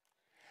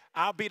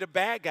 I'll be the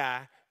bad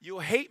guy. You'll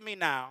hate me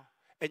now,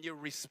 and you'll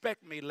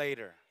respect me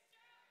later.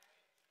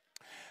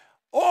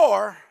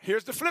 Or,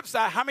 here's the flip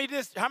side. How many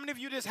of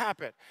you this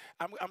happened?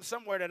 I'm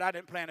somewhere that I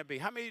didn't plan to be.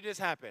 How many of you this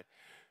happened?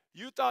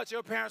 You thought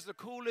your parents were the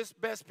coolest,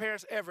 best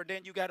parents ever.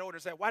 Then you got older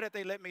and said, why did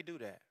they let me do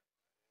that?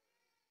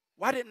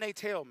 Why didn't they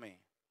tell me?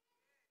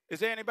 Is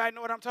there anybody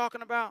know what I'm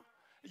talking about?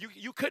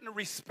 You couldn't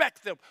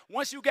respect them.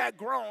 Once you got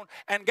grown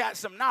and got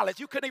some knowledge,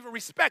 you couldn't even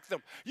respect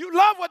them. You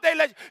love what they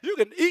let you. You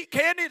can eat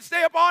candy and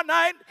stay up all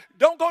night.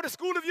 Don't go to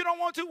school if you don't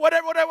want to,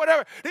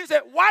 whatever. He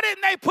said, why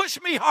didn't they push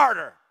me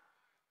harder?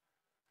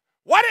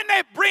 Why didn't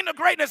they bring the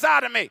greatness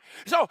out of me?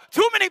 So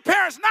too many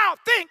parents now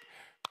think,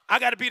 I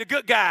got to be the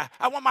good guy.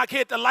 I want my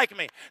kid to like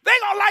me. They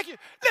going to like you.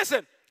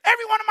 Listen,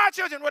 every one of my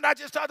children, when I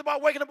just talked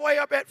about waking the boy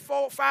up at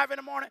 4, 5 in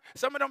the morning,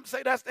 some of them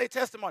say that's their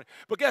testimony.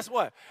 But guess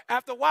what?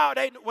 After a while,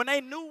 when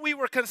they knew we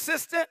were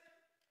consistent,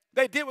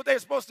 they did what they were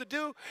supposed to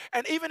do.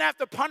 And even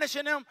after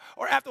punishing them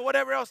or after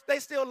whatever else, they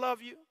still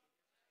love you.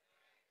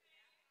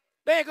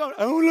 They ain't going,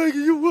 I don't like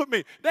you with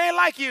me. They ain't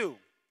like you.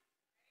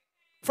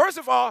 First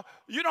of all,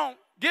 you don't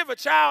give a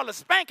child a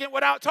spanking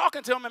without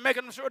talking to them and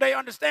making them sure they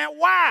understand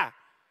why.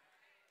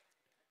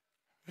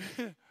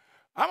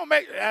 I'm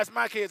going to ask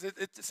my kids,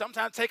 it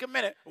sometimes take a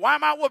minute. Why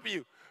am I whooping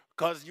you?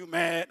 Because you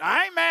mad.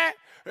 I ain't mad.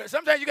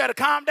 Sometimes you got to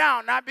calm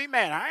down, not be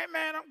mad. I ain't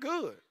mad, I'm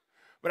good.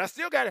 But I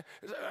still got to,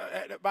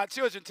 my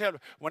children tell me,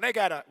 when they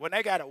got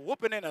a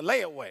whooping in a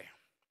layaway,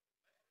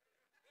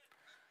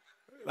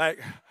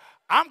 like,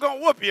 I'm going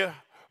to whoop you,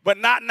 but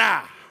not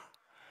now,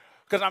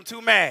 because I'm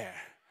too mad.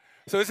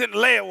 So it's in the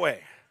layaway.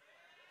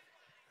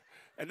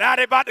 And now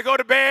they about to go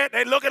to bed.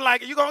 They looking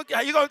like, you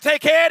gonna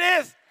take care of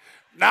this?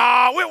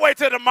 Nah, we'll wait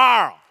till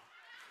tomorrow.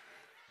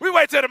 We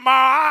wait till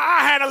tomorrow.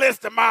 I'll handle this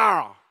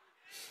tomorrow.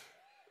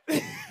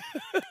 You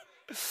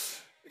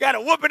got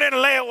to whoop it in the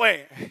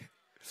layaway.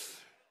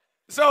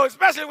 So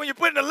especially when you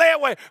put it in the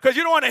layaway, because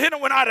you don't want to hit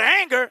them out of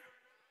anger,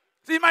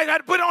 so you might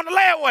have to put it on the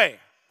layaway.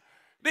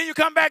 Then you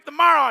come back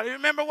tomorrow. You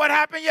remember what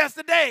happened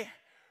yesterday?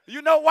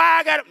 You know why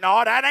I got it?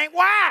 No, that ain't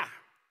why.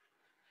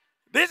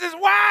 This is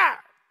why.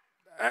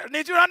 I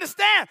need you to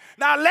understand.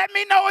 Now let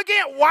me know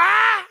again.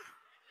 Why?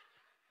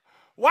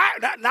 Why?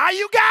 Now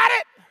you got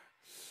it.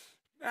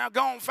 Now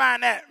go and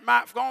find that.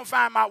 Go and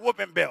find my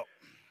whooping belt.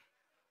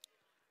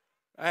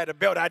 I had a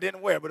belt I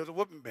didn't wear, but it was a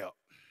whooping belt.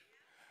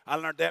 I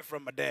learned that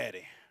from my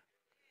daddy.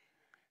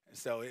 And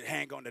so it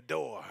hang on the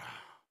door.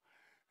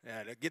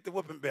 Yeah, to get the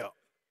whooping belt.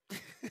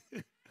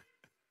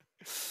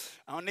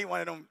 I don't need one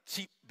of them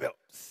cheap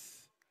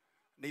belts.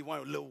 I need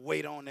one with a little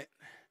weight on it,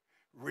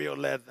 real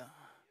leather.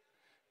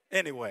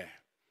 Anyway.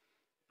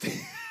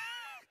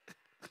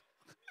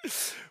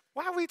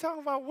 Why are we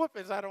talking about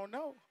whoopings? I don't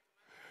know.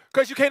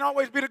 Because you can't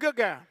always be the good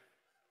guy.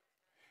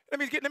 Let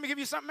me give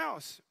you something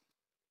else.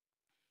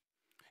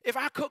 If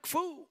I cook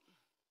food,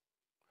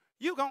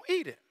 you're going to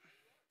eat it.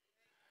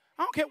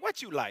 I don't care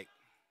what you like.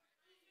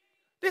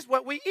 This is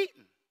what we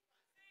eating.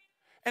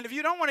 And if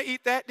you don't want to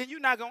eat that, then you're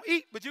not going to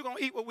eat, but you're going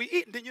to eat what we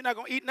eat, and then you're not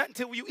going to eat nothing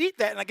until you eat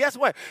that. And guess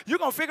what? You're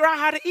going to figure out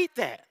how to eat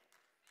that.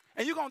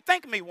 And you're going to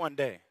thank me one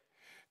day.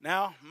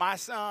 Now, my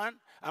son,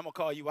 I'm going to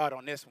call you out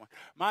on this one.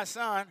 My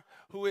son,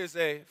 who is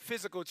a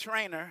physical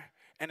trainer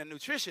and a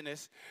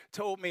nutritionist,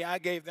 told me I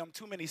gave them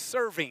too many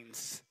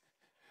servings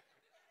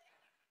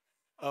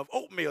of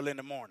oatmeal in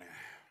the morning.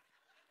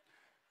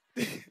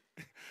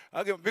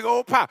 I'll give him a big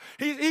old pop.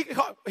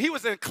 He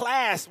was in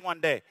class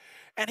one day,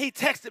 and he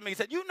texted me. He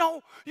said, you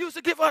know, you used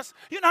to give us,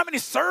 you know how many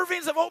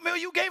servings of oatmeal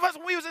you gave us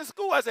when we was in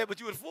school? I said, but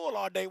you was full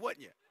all day,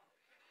 wasn't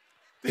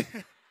you?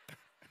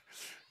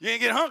 You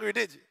didn't get hungry,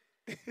 did you?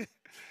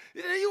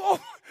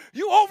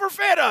 You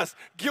overfed us.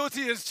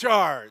 Guilty as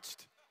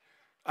charged.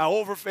 I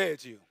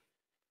overfed you.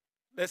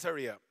 Let's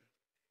hurry up.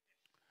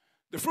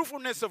 The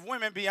fruitfulness of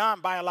women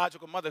beyond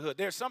biological motherhood.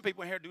 There are some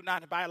people in here who do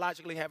not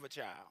biologically have a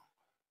child,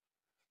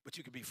 but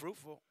you can be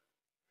fruitful,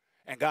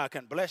 and God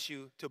can bless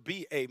you to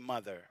be a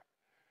mother.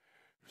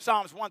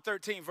 Psalms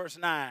 113, verse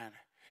 9.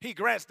 He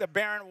grants the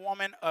barren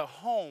woman a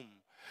home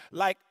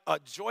like a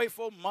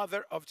joyful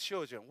mother of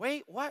children.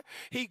 Wait, what?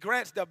 He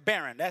grants the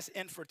barren, that's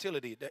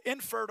infertility, the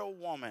infertile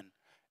woman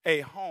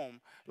a home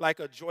like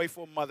a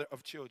joyful mother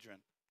of children.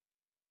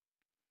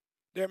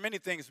 There are many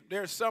things.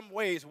 There are some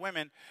ways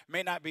women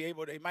may not be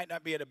able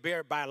to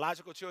bear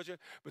biological children,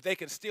 but they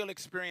can still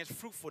experience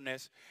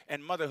fruitfulness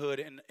and motherhood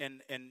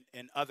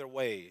in other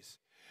ways.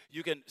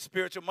 You can,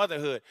 spiritual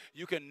motherhood,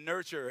 you can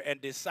nurture and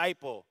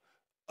disciple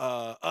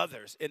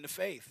others in the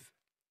faith.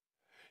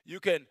 You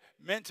can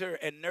mentor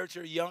and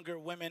nurture younger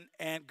women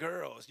and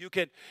girls. You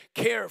can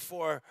care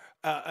for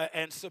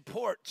and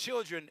support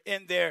children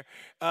in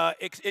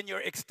in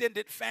your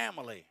extended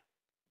family.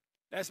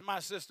 That's my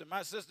sister.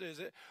 My sister is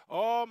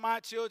all my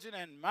children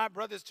and my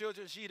brother's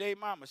children. She their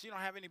mama. She don't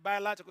have any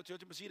biological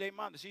children, but she their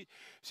mama. She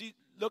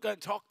look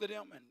and talk to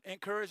them and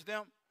encourage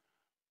them,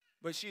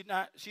 but she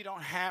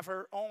don't have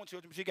her own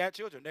children. But she got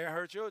children. They're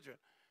her children.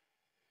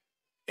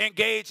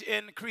 Engage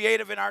in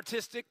creative and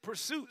artistic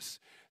pursuits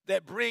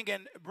that bring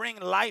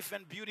life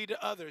and beauty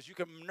to others. You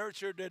can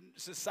nurture the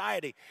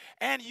society,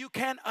 and you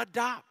can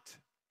adopt.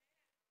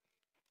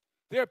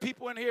 There are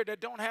people in here that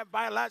don't have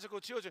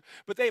biological children,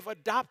 but they've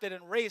adopted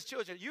and raised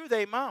children. You're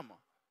their mama.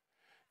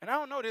 And I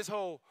don't know this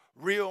whole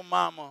real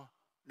mama.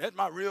 That's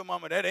my real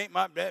mama. That ain't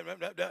my dad.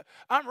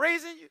 I'm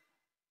raising you.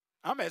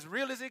 I'm as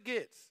real as it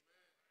gets.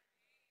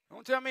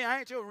 Don't tell me I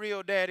ain't your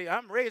real daddy.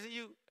 I'm raising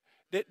you.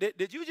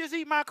 Did you just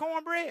eat my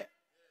cornbread?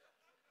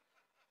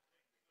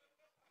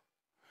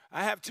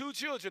 I have 2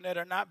 children that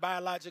are not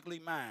biologically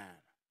mine.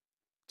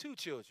 2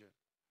 children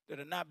that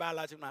are not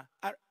biologically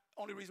mine.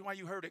 Only reason why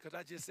you heard it because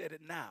I just said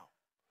it now.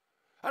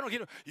 I don't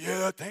get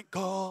yeah, thank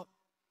God.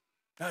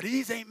 Now,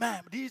 these ain't mine,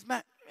 but these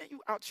mine. Man,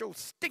 you out your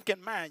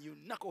stinking mind, you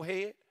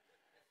knucklehead.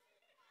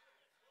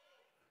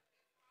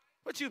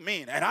 What you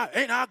mean? And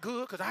ain't I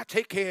good because I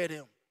take care of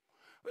them?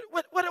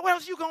 What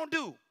else you going to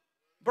do?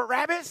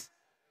 Barabbas?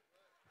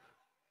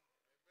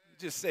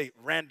 Just say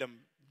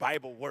random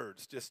Bible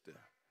words just to.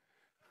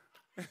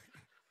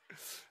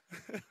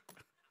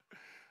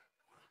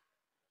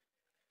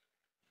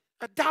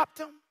 Adopt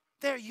them.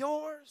 They're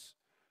yours.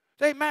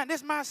 They mine.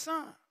 This is my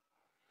son.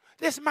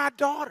 This is my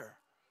daughter.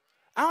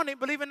 I don't even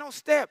believe in no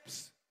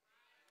steps.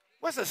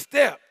 What's a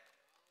step?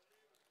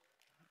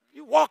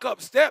 You walk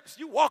up steps.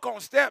 You walk on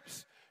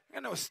steps.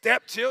 You know,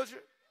 step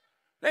children.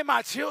 They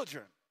my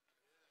children.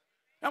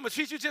 I'm going to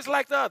treat you just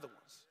like the other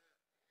ones.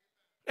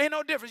 Ain't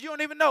no difference. You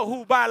don't even know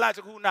who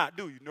biological, who not,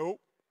 do you? Nope.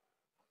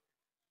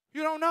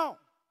 You don't know.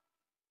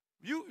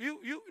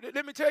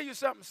 Let me tell you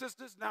something,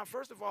 sisters. Now,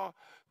 first of all,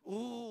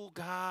 ooh,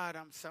 God,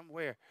 I'm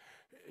somewhere.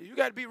 You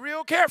got to be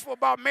real careful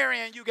about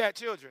marrying you got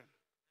children.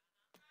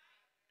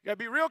 You got to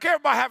be real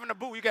careful about having a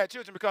boo you got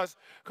children because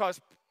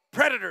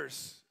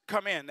predators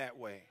come in that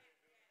way.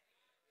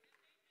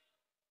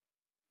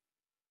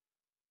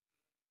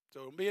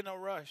 So don't be in no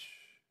rush.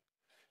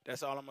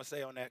 That's all I'm going to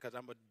say on that because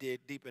I'm going to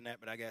dig deep in that,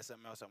 but I got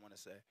something else I want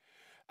to say.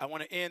 I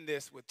want to end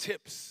this with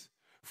tips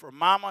for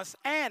mamas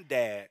and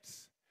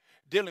dads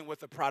dealing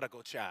with a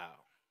prodigal child.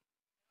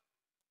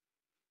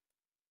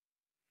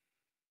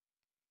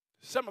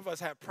 Some of us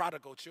have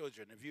prodigal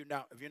children. If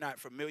you're not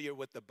familiar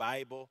with the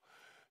Bible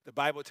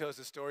tells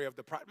the story of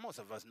most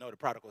of us know the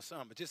prodigal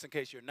son, but just in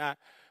case you're not,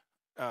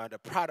 the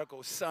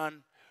prodigal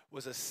son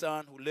was a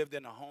son who lived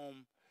in a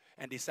home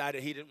and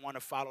decided he didn't want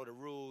to follow the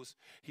rules.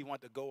 He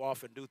wanted to go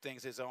off and do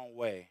things his own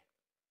way.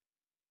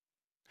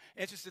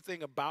 Interesting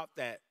thing about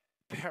that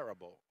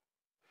parable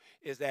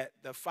is that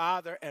the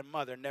father and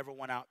mother never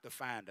went out to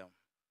find him.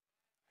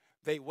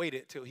 They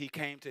waited till he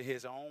came to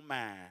his own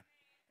mind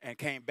and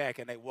came back,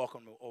 and they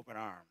welcomed him with open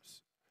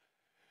arms.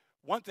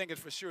 One thing is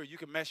for sure, you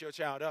can mess your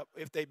child up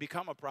if they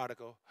become a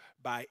prodigal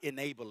by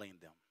enabling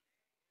them.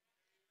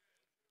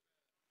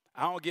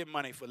 I don't give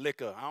money for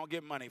liquor. I don't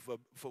give money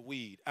for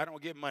weed. I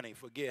don't give money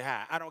for get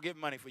high. I don't give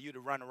money for you to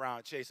run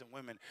around chasing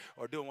women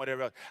or doing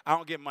whatever else. I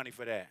don't give money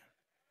for that.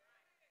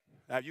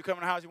 Now, if you come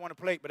in the house, you want a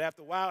plate, but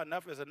after a while,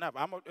 enough is enough.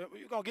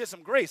 You're going to get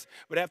some grace,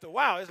 but after a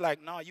while, it's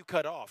like, no, you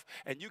cut off.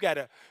 And you got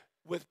to,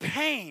 with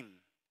pain,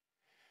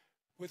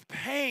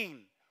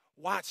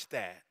 watch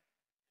that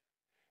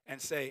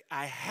and say,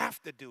 I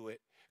have to do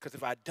it because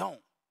if I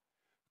don't,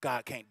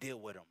 God can't deal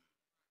with them.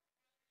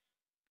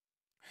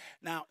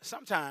 Now,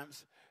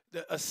 sometimes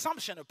the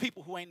assumption of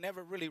people who ain't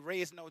never really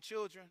raised no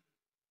children,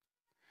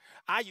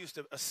 I used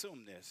to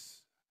assume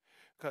this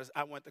because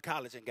I went to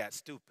college and got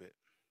stupid.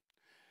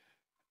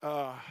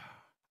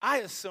 I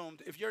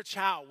assumed if your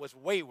child was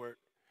wayward,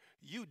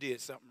 you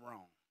did something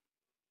wrong.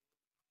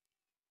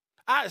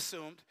 I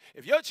assumed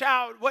if your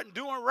child wasn't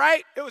doing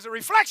right, it was a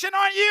reflection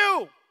on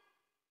you.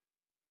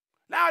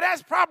 Now,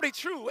 that's probably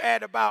true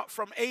at about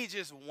from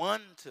ages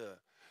 1 to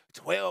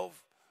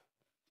 12,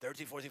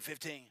 13, 14,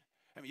 15.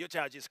 I mean, your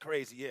child's just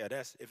crazy. Yeah,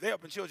 that's if they're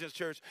up in children's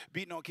church,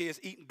 beating on kids,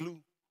 eating glue,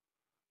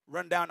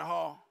 running down the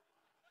hall.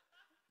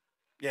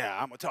 Yeah,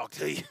 I'm going to talk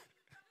to you.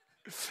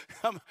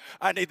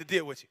 I need to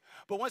deal with you.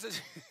 But once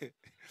it's...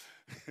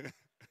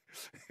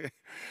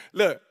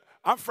 Look,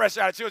 I'm fresh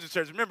out of children's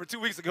church. Remember, 2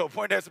 weeks ago,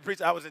 Poindexter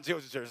preached, I was in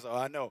children's church, so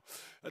I know.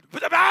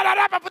 Put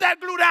that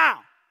glue down.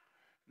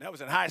 That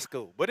was in high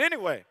school. But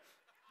anyway.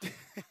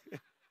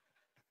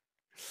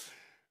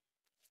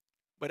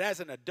 But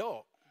as an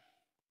adult,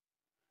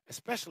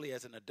 especially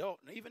as an adult,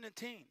 and even in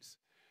teens,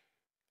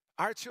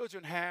 our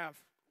children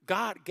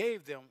God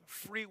gave them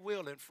free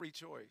will and free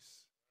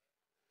choice.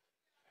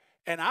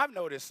 And I've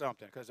noticed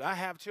something, because I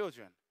have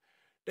children.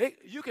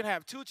 You can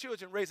have two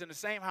children raised in the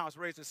same house,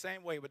 raised the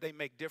same way, but they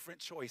make different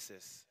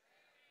choices.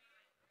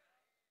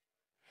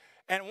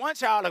 And one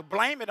child will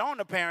blame it on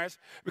the parents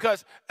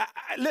because,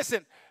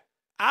 listen,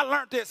 I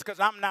learned this because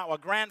I'm now a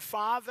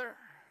grandfather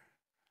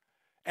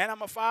and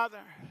I'm a father.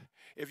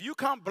 If you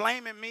come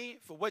blaming me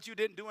for what you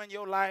didn't do in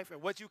your life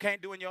and what you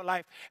can't do in your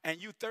life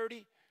and you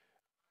 30,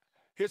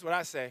 here's what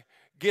I say.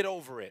 Get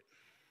over it.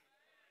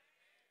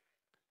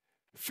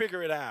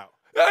 Figure it out.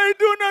 I ain't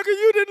doing nothing.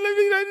 You didn't live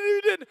it.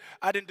 You didn't.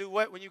 I didn't do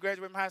what when you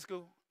graduated from high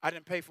school? I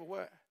didn't pay for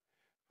what?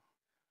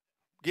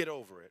 Get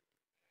over it.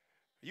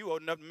 You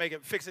old enough to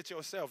fix it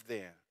yourself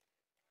then.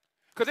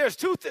 Because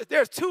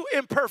there's two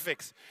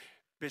imperfects.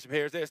 Bishop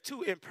Harris, there's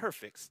two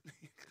imperfects.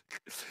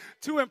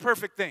 Two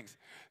imperfect things.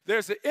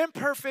 There's the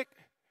imperfect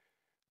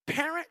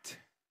parent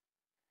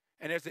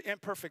and there's the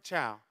imperfect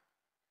child.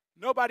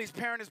 Nobody's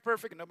parent is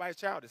perfect and nobody's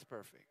child is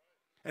perfect.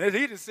 And it's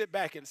easy to sit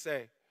back and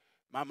say,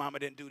 my mama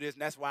didn't do this,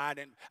 and that's why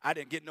I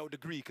didn't get no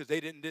degree because they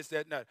didn't this,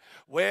 that, and that.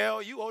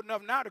 Well, you old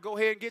enough now to go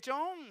ahead and get your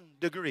own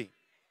degree.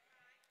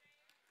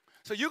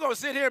 So you're going to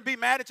sit here and be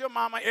mad at your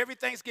mama every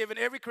Thanksgiving,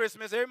 every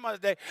Christmas, every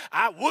Mother's Day.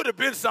 I would have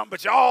been something,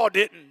 but y'all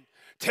didn't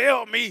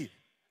tell me.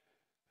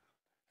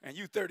 And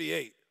you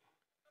 38.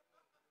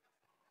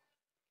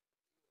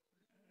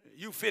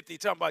 You 50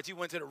 talking about you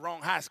went to the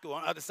wrong high school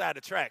on the other side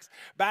of the tracks.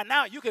 By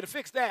now, you could have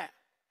fixed that.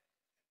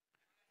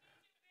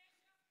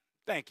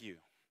 Thank you.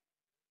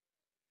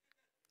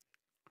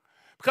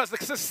 Because the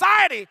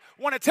society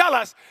want to tell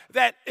us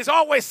that it's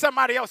always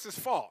somebody else's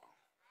fault.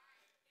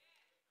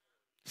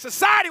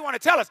 Society want to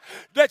tell us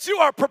that you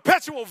are a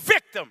perpetual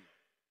victim.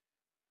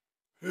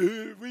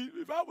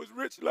 If I was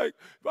rich like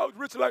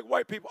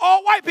white people,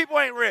 all white people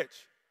ain't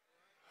rich.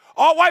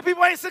 All white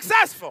people ain't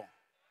successful.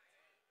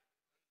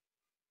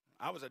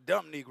 I was a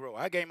dumb Negro.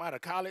 I came out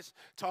of college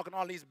talking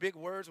all these big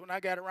words when I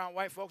got around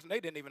white folks, and they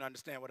didn't even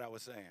understand what I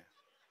was saying.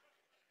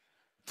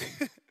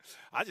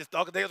 I just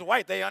thought they was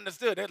white. They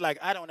understood. They're like,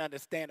 I don't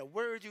understand a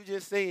word you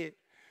just said. I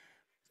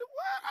said,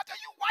 what? I thought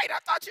you white. I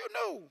thought you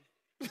knew.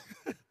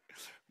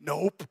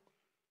 Nope.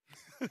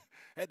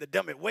 Had to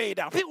dumb it way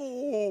down.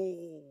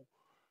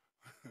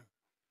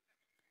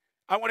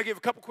 I want to give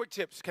a couple quick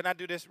tips. Can I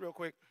do this real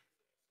quick?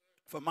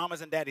 For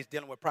mamas and daddies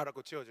dealing with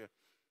prodigal children.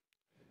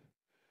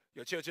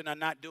 Your children are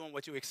not doing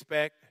what you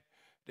expect.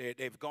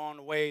 They've gone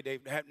away. They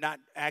have not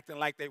acting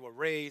like they were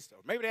raised. Or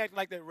maybe they're acting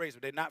like they were raised,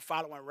 but they're not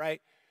following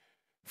right.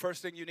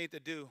 First thing you need to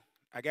do,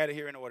 I got it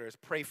here in order, is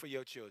pray for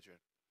your children.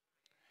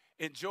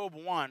 In Job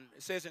 1,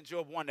 it says in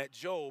Job 1 that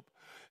Job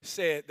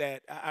said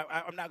that,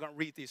 I'm not going to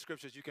read these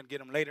scriptures. You can get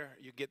them later.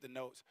 You get the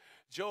notes.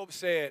 Job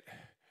said,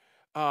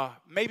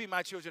 maybe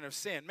my children have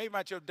sinned. Maybe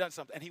my children have done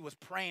something. And he was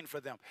praying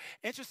for them.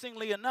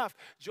 Interestingly enough,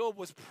 Job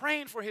was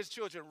praying for his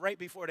children right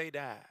before they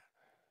died.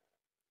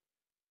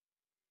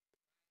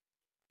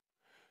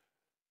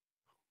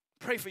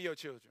 Pray for your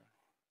children.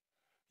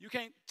 You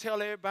can't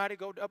tell everybody,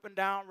 go up and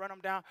down, run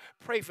them down.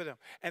 Pray for them.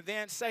 And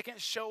then second,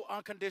 show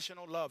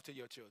unconditional love to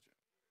your children.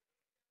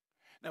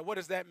 Now, what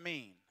does that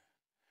mean?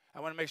 I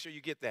want to make sure you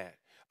get that.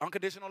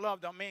 Unconditional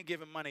love don't mean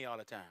giving money all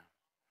the time.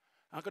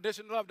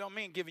 Unconditional love don't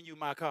mean giving you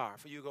my car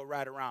for you to go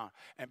ride around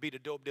and be the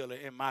dope dealer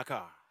in my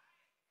car.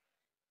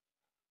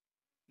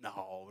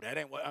 No, that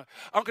ain't what.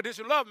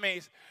 Unconditional love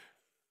means,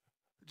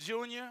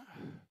 Junior,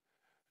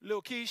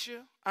 Lil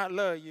Keisha, I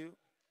love you.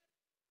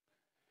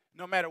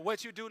 No matter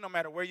what you do, no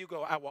matter where you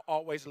go, I will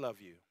always love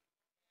you.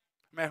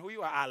 No matter who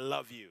you are, I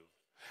love you.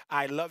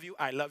 I love you,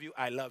 I love you,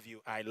 I love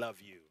you, I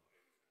love you.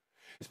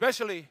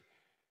 Especially,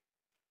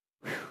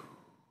 I'm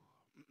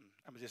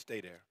going to just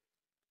stay there.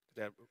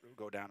 That will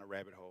go down a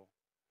rabbit hole.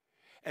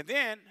 And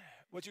then,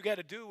 what you got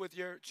to do with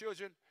your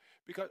children,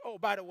 because, oh,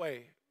 by the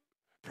way,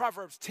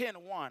 Proverbs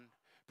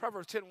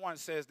 10:1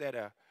 says that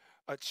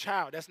a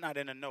child, that's not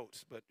in the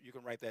notes, but you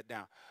can write that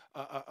down.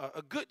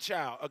 A good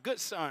child, a good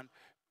son,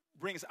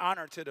 brings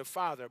honor to the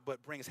father,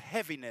 but brings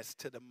heaviness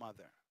to the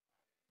mother.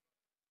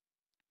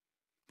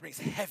 Brings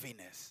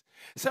heaviness.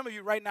 Some of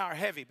you right now are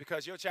heavy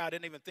because your child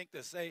didn't even think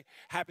to say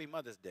Happy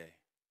Mother's Day.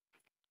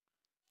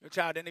 Your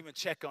child didn't even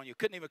check on you,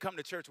 couldn't even come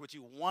to church with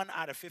you 1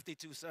 out of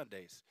 52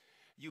 Sundays.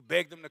 You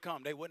begged them to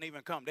come. They wouldn't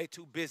even come. They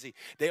too busy.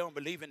 They don't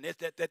believe in this,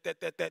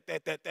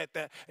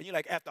 that. And you're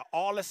like, after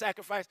all the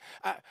sacrifice,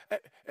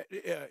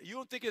 you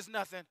don't think it's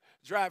nothing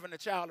driving a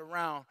child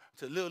around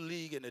to Little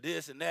League and to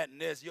this and that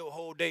and this, your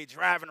whole day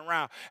driving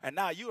around. And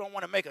now you don't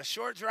want to make a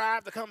short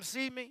drive to come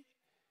see me?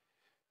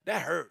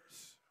 That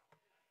hurts.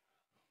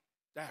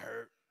 That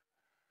hurt.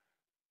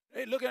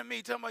 They looking at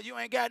me talking about you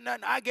ain't got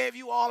nothing. I gave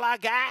you all I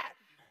got.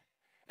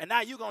 And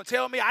now you going to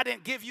tell me I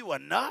didn't give you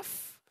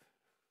enough?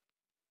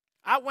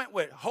 I went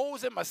with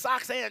holes in my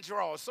socks and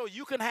drawers so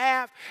you can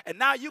have, and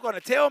now you're going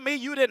to tell me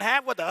you didn't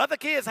have what the other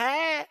kids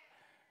had?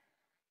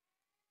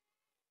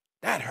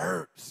 That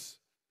hurts.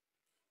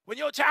 When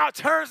your child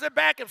turns it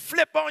back and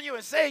flip on you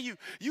and say,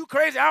 you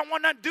crazy, I don't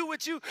want nothing to do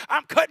with you,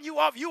 I'm cutting you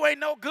off, you ain't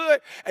no good,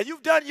 and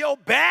you've done your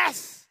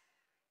best.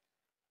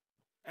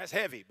 That's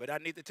heavy, but I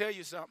need to tell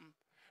you something.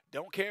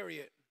 Don't carry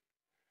it.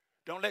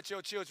 Don't let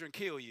your children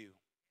kill you.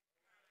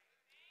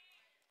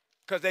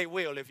 Because they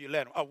will if you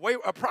let them.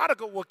 A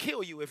prodigal will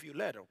kill you if you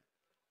let them.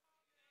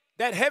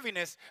 That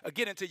heaviness will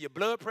get into your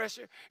blood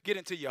pressure, get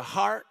into your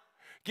heart,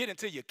 get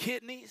into your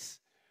kidneys,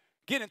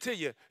 get into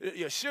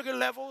your sugar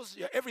levels,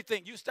 your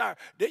everything.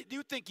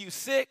 You think you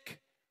sick,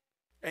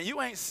 and you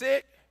ain't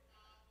sick.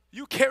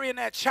 You carrying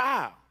that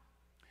child,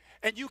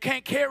 and you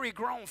can't carry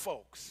grown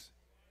folks.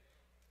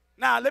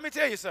 Now, let me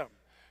tell you something.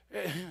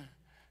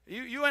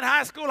 You in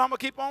high school, I'm going to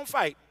keep on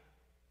fighting.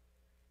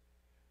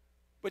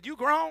 But you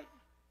grown,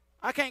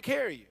 I can't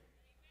carry you.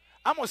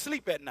 I'm going to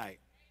sleep at night.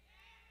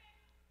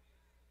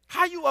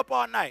 How you up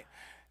all night?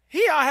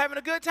 He out having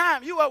a good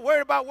time. You up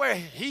worried about where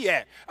he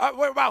at.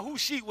 Worried about who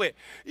she with.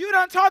 You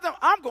done told them,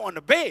 I'm going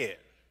to bed.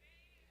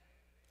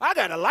 I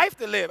got a life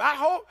to live. I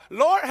hope,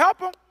 Lord, help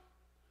them.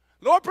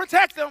 Lord,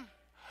 protect them.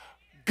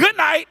 Good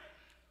night.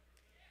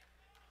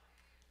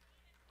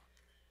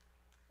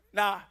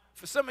 Now,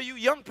 for some of you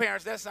young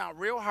parents, that sounds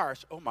real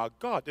harsh. Oh, my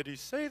God, did he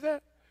say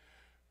that?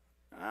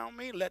 I don't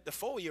mean let the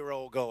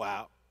 4-year-old go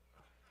out.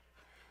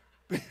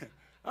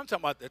 I'm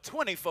talking about the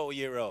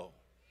 24-year-old.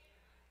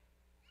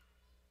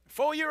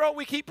 4-year-old,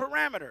 we keep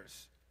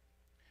parameters.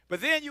 But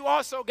then you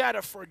also got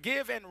to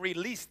forgive and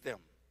release them.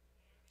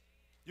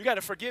 You got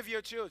to forgive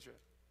your children.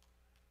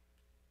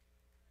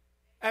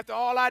 After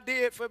all I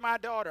did for my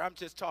daughter, I'm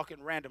just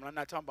talking random. I'm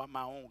not talking about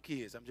my own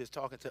kids. I'm just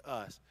talking to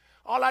us.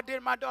 All I did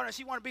for my daughter, and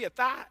she want to be a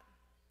thought.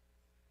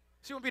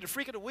 She want to be the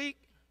freak of the week.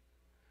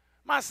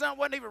 My son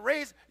wasn't even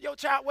raised, your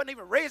child wasn't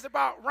even raised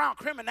around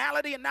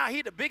criminality, and now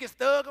he the biggest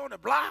thug on the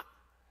block.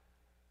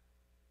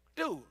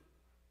 Dude,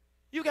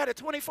 you got a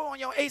 24 on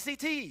your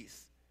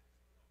ACTs.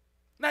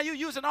 Now you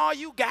using all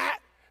you got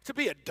to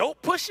be a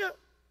dope pusher?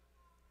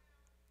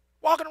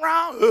 Walking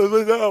around,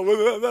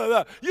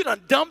 you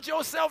done dumped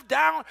yourself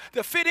down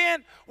to fit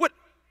in with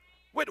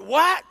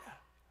what?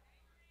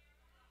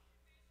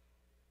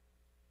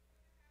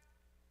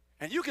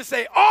 And you can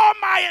say, all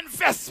my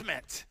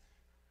investment,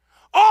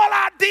 all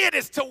I did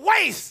is to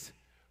waste.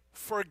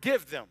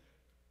 Forgive them.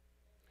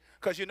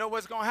 Because you know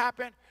what's going to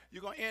happen?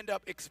 You're going to end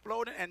up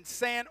exploding and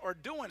saying or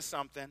doing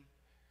something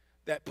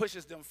that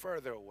pushes them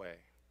further away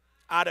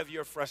out of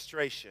your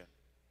frustration.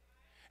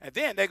 And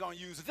then they're going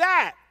to use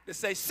that to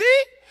say, see,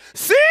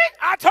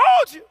 I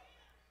told you.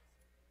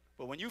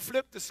 But when you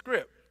flip the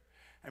script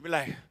and be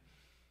like,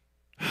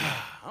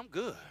 I'm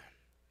good.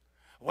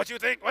 What you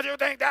think? What you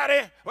think,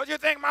 Daddy? What you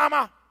think,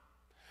 Mama?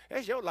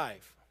 It's your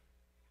life.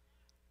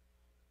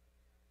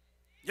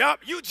 Yup,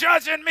 you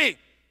judging me.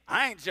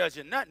 I ain't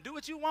judging nothing. Do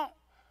what you want.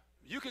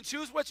 You can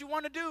choose what you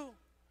want to do,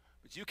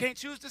 but you can't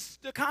choose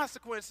the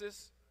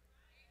consequences.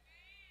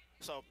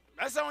 So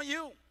that's on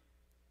you.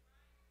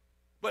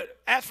 But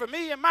as for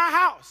me and my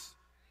house,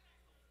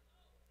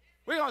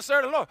 we're going to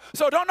serve the Lord.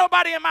 So don't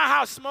nobody in my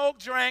house smoke,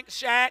 drink,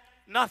 shack,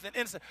 nothing.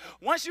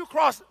 Once you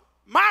cross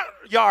my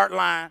yard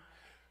line,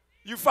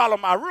 you follow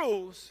my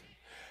rules.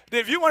 Then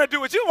if you want to do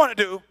what you want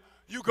to do,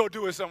 you go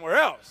do it somewhere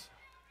else.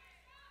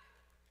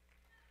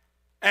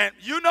 And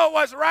you know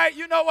what's right,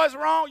 you know what's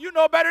wrong, you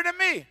know better than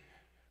me.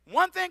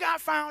 One thing I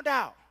found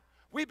out,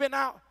 we've been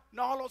out in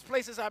all those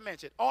places I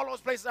mentioned,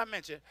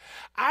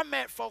 I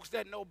met folks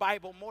that know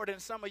Bible more than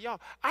some of y'all.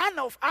 I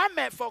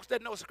met folks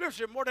that know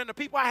Scripture more than the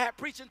people I had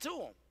preaching to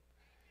them.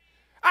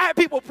 I had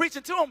people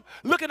preaching to them,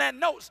 looking at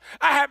notes.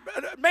 I had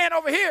a man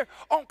over here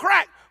on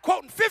crack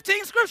quoting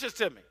 15 scriptures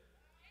to me.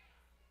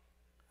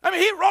 I mean,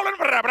 he rolling,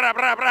 blah, blah,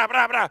 blah, blah,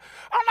 blah, blah.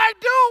 I'm like,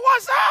 dude,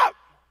 what's up?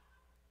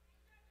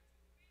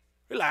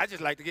 He's like, I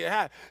just like to get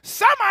high.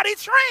 Somebody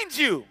trained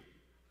you.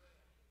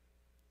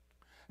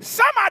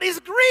 Somebody's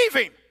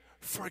grieving.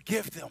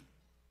 Forgive them.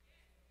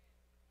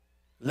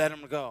 Let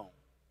them go.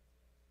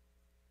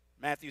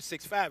 Matthews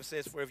 6:5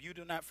 says, for if you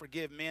do not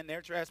forgive men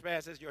their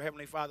trespasses, your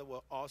heavenly Father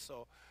will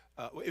also,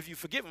 if you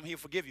forgive them, he'll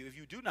forgive you. If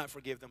you do not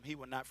forgive them, he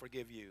will not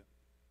forgive you.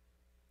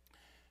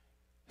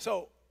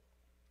 So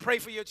pray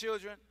for your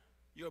children,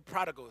 your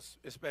prodigals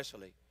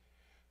especially.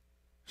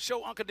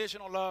 Show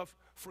unconditional love,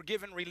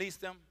 forgive and release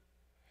them,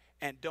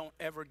 and don't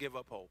ever give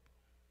up hope.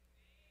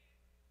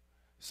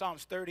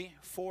 Psalms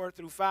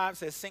 34-5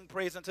 says, sing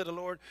praise unto the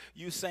Lord,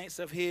 you saints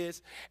of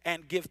his,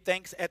 and give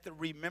thanks at the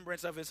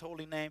remembrance of his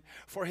holy name.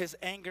 For his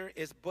anger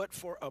is but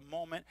for a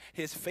moment.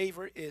 His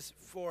favor is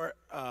for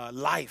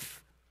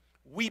life.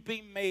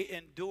 Weeping may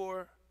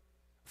endure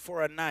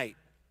for a night,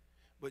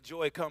 but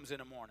joy comes in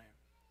the morning.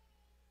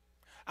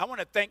 I want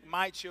to thank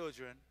my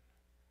children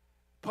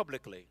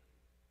publicly.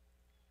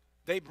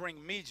 They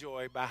bring me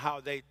joy by how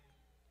they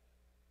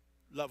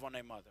love on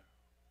their mother.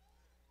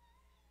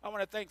 I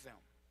want to thank them.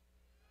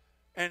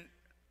 And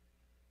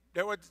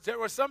there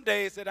were some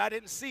days that I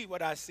didn't see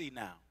what I see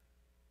now.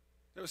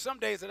 There were some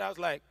days that I was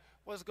like,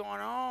 what's going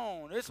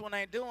on? This one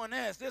ain't doing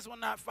this. This one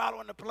not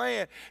following the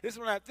plan. This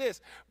one not this.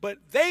 But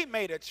they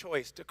made a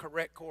choice to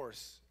correct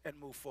course and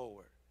move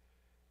forward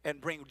and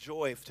bring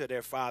joy to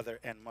their father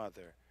and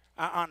mother.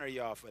 I honor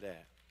y'all for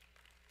that.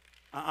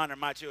 I honor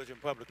my children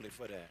publicly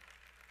for that.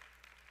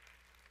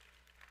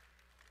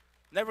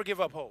 Never give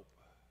up hope.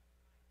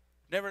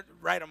 Never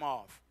write them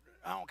off.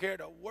 I don't care,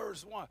 the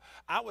worst one.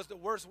 I was the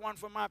worst one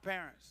for my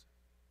parents.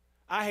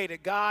 I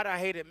hated God. I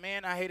hated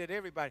men. I hated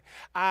everybody.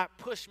 I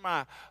pushed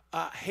my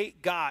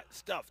hate God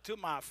stuff to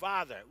my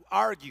father,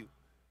 argue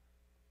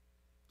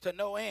to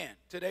no end,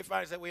 till they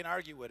finally said we didn't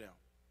argue with him.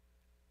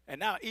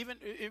 And now, even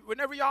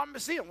whenever y'all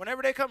see them,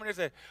 whenever they come and they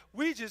say,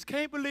 we just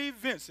can't believe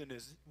Vincent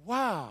is,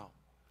 wow.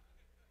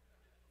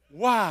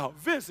 Wow,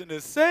 Vincent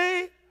is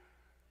saved?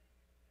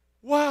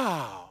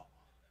 Wow.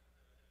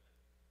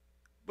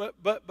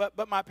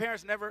 But my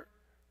parents never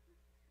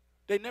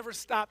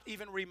stopped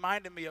even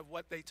reminding me of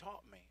what they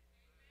taught me.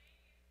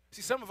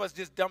 See, some of us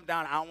just dumb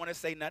down. I don't want to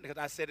say nothing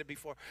because I said it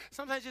before.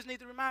 Sometimes you just need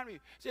to remind me.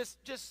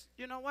 Just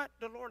you know what?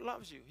 The Lord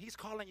loves you. He's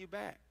calling you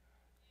back.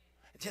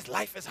 Just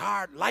life is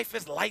hard. Life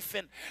is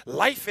lifing.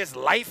 Life is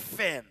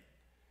lifing.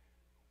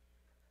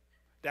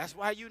 That's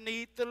why you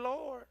need the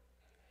Lord.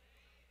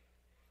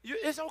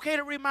 It's okay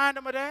to remind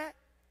them of that.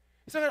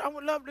 So I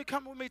would love to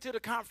come with me to the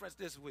conference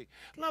this week.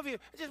 Love you.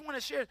 I just want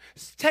to share.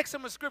 Text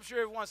them a scripture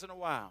every once in a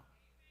while.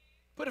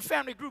 Put a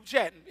family group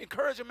chat and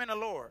encourage them in the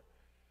Lord.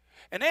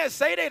 And they'll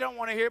say they don't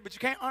want to hear it, but you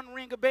can't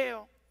unring a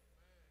bell.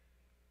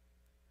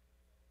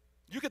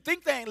 You could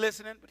think they ain't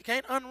listening, but you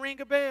can't unring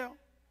a bell.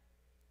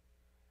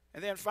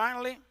 And then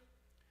finally,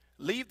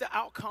 leave the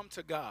outcome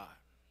to God.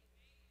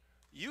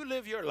 You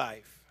live your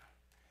life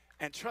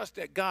and trust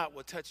that God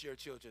will touch your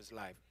children's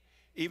life,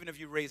 even if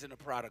you're raising a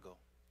prodigal.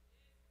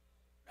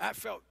 I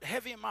felt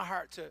heavy in my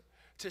heart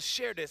to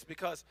share this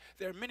because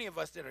there are many of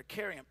us that are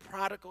carrying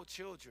prodigal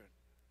children.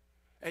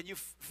 And you're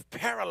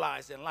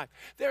paralyzed in life.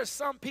 There are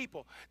some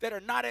people that are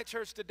not at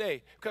church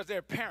today because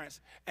they're parents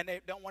and they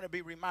don't want to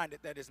be reminded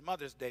that it's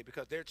Mother's Day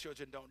because their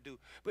children don't do.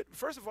 But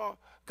first of all,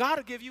 God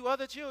will give you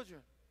other children.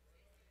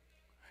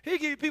 He'll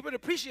give you people to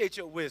appreciate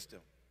your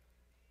wisdom.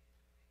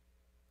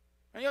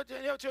 And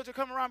your children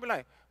come around and be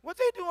like, what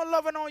they doing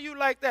loving on you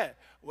like that?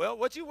 Well,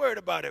 what you worried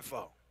about it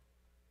for?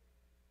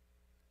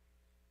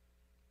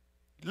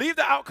 Leave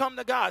the outcome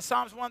to God.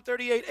 Psalms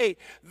 138:8.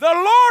 The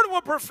Lord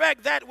will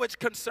perfect that which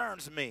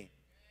concerns me.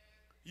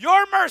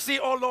 Your mercy,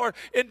 O Lord,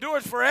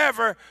 endures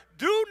forever.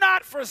 Do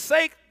not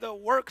forsake the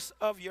works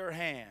of your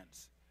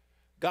hands.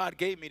 God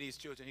gave me these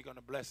children. He's going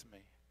to bless me.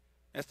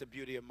 That's the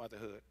beauty of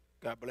motherhood.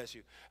 God bless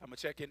you. I'm going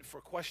to check in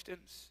for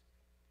questions.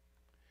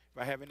 If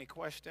I have any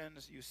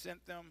questions, you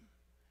sent them.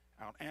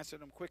 I'll answer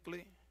them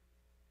quickly.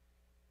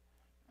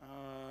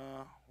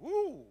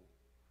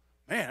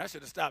 Man, I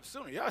should have stopped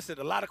sooner. Y'all said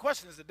a lot of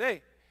questions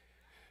today.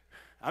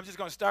 I'm just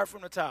going to start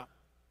from the top.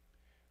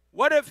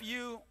 What if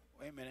you,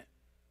 wait a minute.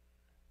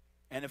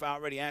 And if I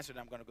already answered,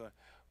 I'm going to go.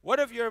 What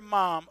if your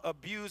mom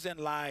abused and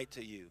lied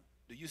to you?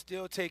 Do you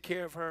still take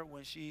care of her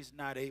when she's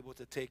not able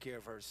to take care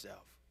of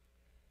herself?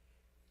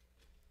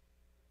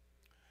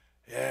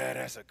 Yeah,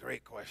 that's a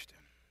great question.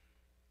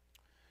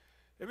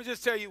 Let me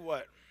just tell you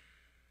what.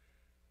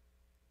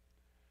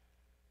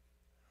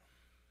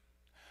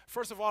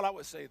 First of all, I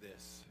would say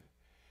this.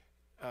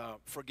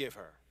 Forgive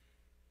her.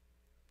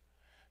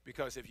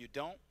 Because if you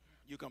don't,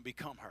 you're going to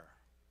become her.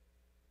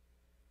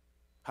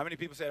 How many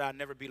people said, I'll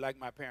never be like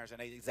my parents, and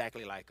they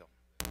exactly like them?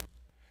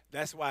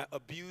 That's why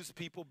abused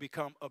people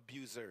become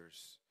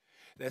abusers.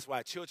 That's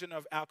why children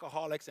of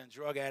alcoholics and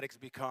drug addicts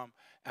become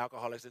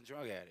alcoholics and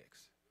drug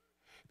addicts.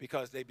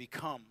 Because they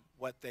become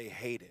what they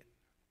hated.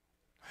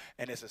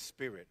 And it's a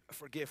spirit.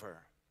 Forgive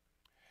her.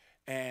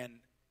 And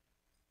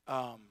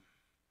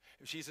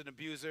if she's an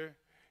abuser,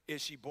 is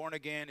she born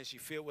again? Is she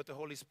filled with the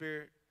Holy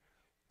Spirit?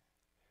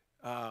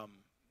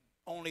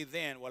 Only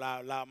then will I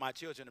allow my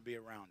children to be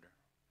around her.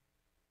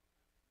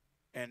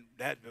 And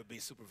that will be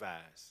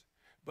supervised.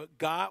 But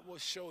God will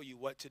show you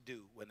what to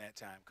do when that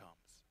time comes.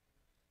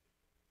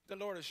 The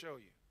Lord will show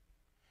you.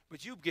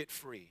 But you get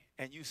free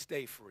and you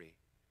stay free.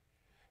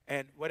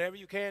 And whatever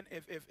you can,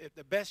 if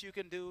the best you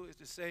can do is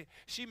to say,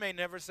 she may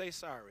never say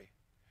sorry.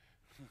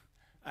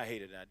 I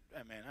hated that.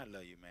 Man, I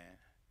love you, man.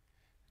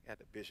 Got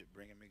the bishop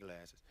bringing me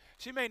glasses.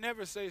 She may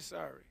never say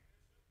sorry.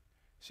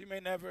 She may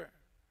never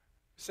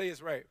say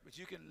it's right. But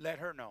you can let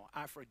her know,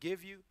 I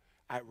forgive you.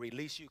 I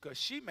release you. Because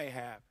she may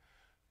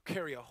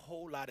carry a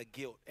whole lot of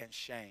guilt and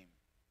shame.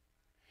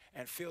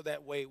 and feel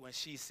that way when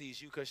she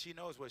sees you because she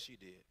knows what she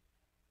did.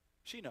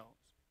 She knows.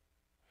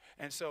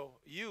 And so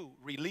you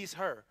release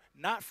her,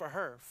 not for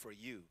her, for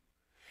you.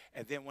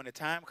 And then when the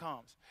time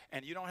comes,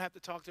 and you don't have to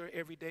talk to her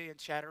every day and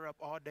chat her up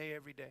all day,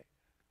 every day.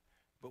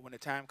 But when the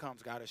time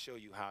comes, God will show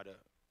you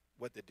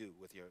what to do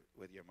with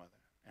your mother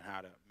and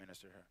how to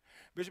minister to her.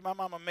 Bishop, my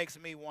mama makes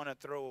me want to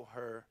throw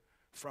her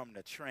from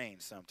the train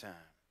sometime.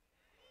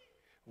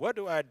 What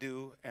do I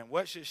do, and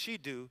what should she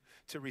do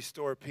to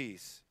restore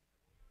peace?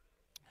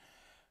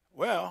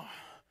 Well,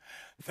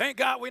 thank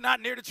God we're not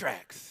near the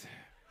tracks.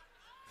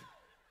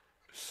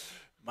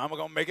 Mama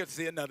gonna make it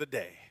see another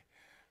day.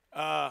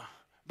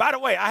 By the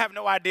way, I have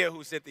no idea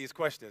who sent these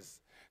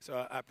questions, so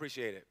I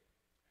appreciate it.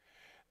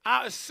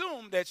 I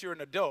assume that you're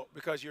an adult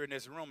because you're in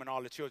this room and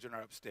all the children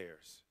are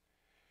upstairs.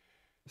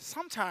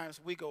 Sometimes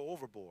we go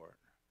overboard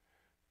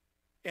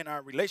in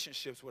our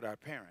relationships with our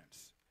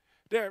parents.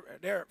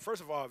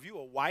 First of all, if you're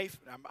a wife,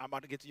 I'm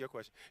about to get to your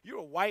question. You're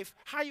a wife,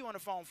 how you on the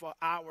phone for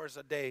hours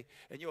a day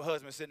and your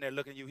husband sitting there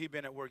looking at you, he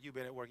been at work, you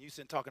been at work, you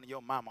sitting talking to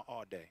your mama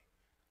all day.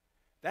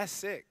 That's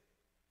sick.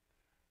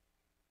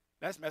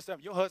 That's messed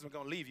up. Your husband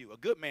going to leave you. A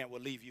good man will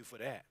leave you for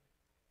that.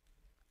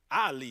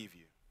 I'll leave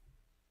you.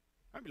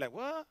 I'll be like,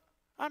 what?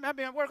 I've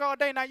been at work all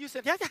day now. You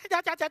said, I'm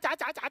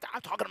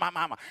talking to my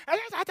mama.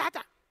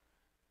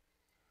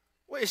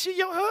 Well, is she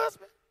your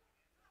husband?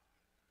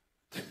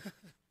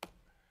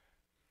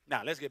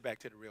 Now, let's get back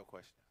to the real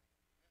question.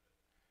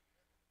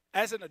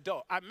 As an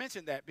adult, I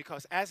mentioned that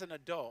because as an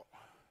adult,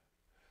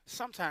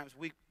 sometimes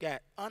we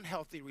got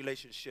unhealthy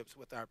relationships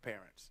with our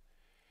parents.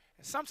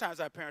 And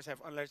sometimes our parents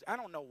have unhealthy, I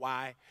don't know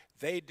why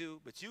they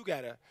do, but you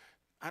got to,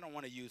 I don't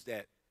want to use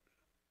that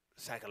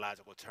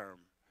psychological term,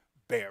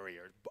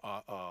 barrier,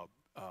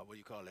 what do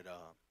you call it?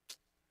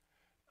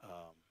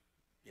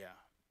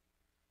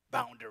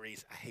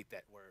 Boundaries. I hate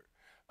that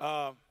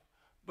word.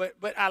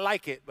 But I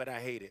like it, but I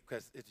hate it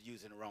because it's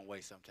used in the wrong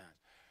way sometimes.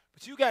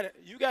 But you gotta,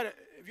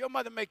 if your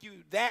mother make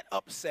you that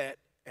upset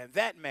and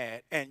that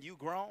mad and you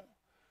grown,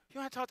 you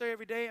don't have to talk to her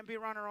every day and be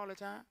around her all the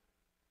time.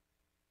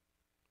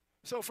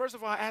 So first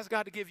of all, ask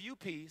God to give you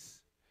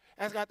peace.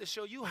 Ask God to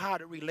show you how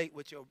to relate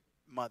with your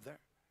mother.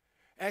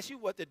 Ask you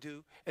what to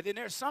do. And then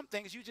there's some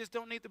things you just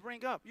don't need to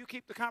bring up. You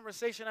keep the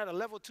conversation at a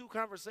level 2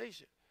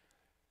 conversation.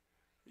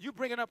 You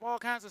bringing up all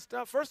kinds of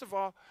stuff. First of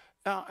all,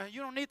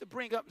 you don't need to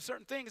bring up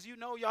certain things. You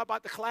know y'all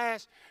about to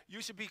clash.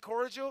 You should be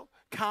cordial,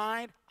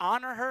 kind,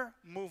 honor her,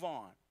 move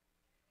on.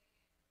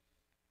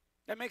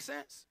 That makes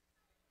sense?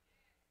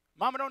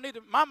 My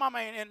mama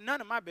ain't in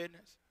none of my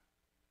business.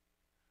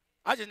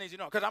 I just need you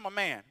to know, because I'm a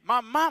man.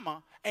 My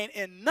mama ain't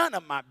in none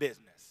of my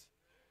business.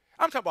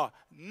 I'm talking about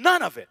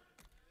none of it.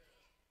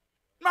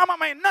 My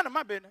mama ain't none of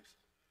my business.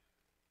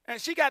 And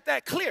she got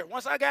that clear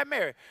once I got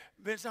married.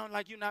 Vincent,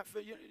 like you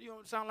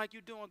don't sound like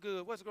you're doing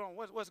good. What's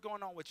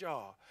going on with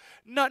y'all?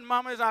 Nothing,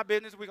 mama, is our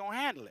business. We're going to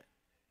handle it.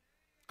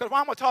 Because when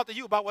I'm going to talk to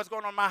you about what's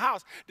going on in my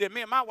house, then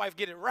me and my wife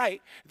get it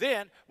right.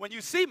 Then when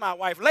you see my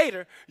wife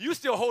later, you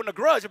still holding a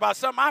grudge about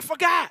something I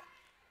forgot.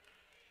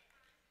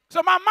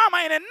 So my mama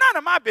ain't in none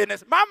of my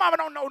business. My mama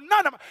don't know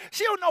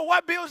she don't know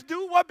what bills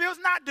do, what bills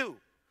not do.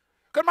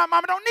 Because my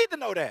mama don't need to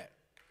know that.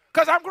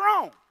 Because I'm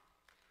grown.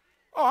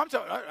 Oh,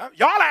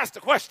 y'all asked the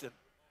question.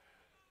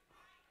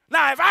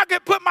 Now, if I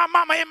could put my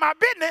mama in my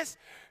business,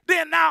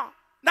 then now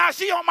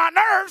she on my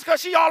nerves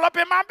because she all up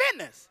in my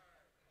business.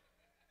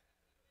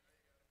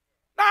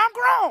 Now I'm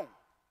grown.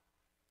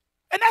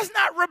 And that's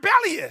not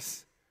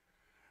rebellious.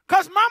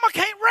 Because mama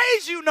can't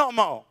raise you no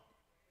more.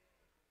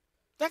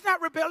 That's not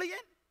rebellion.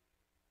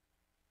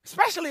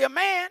 Especially a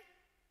man.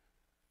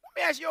 Let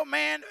me ask your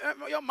man,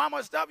 your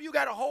mama stuff, you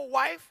got a whole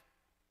wife.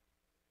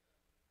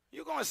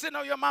 You're going to sit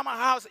on your mama's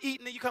house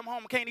eating and you come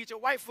home and can't eat your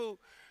wife food.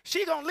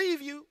 She going to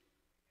leave you.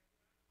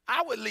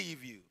 I would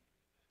leave you.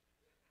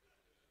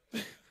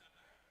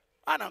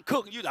 I done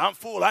cooked you. I'm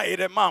full. I ate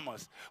at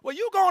mama's. Well,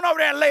 you going over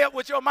there and lay up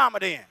with your mama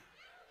then.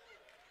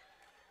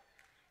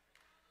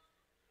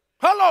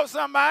 Hello,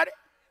 somebody.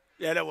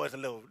 Yeah, that was a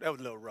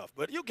little rough,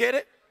 but you get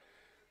it.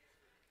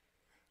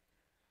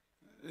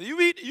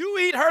 You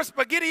eat her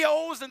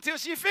SpaghettiOs until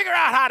she figure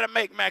out how to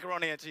make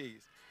macaroni and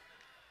cheese.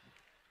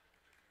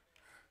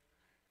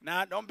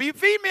 Now, don't be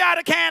feeding me out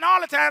of can all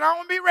the time. I don't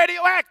want to be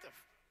radioactive.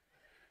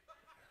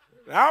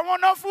 I don't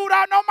want no food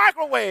out no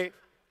microwave.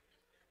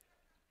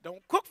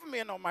 Don't cook for me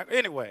in no microwave.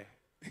 Anyway.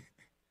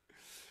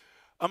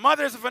 A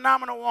mother is a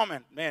phenomenal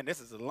woman. Man,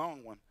 this is a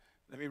long one.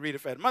 Let me read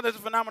it fast. Mother is a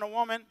phenomenal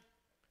woman,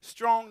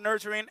 strong,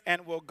 nurturing,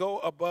 and will go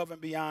above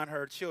and beyond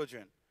her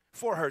children,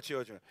 for her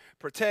children.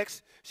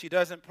 Protects. She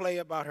doesn't play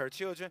about her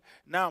children.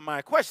 Now,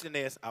 my question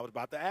is, I was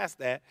about to ask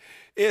that,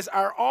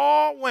 are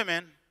all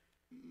women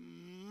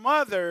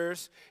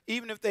mothers,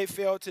 even if they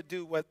fail to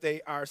do what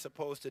they are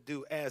supposed to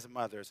do as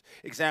mothers?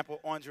 Example,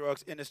 on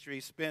drugs industry,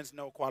 spends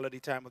no quality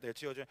time with their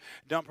children,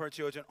 dump her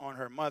children on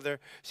her mother.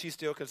 She's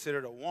still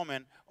considered a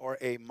woman or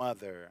a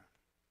mother.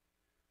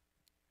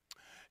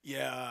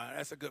 Yeah,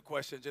 that's a good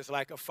question. Just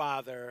like a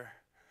father.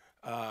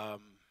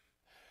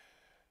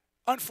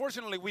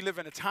 Unfortunately, we live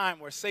in a time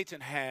where Satan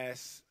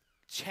has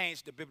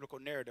changed the biblical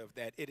narrative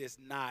that it is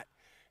not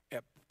a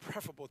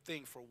preferable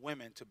thing for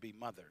women to be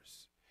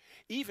mothers.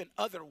 Even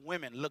other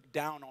women look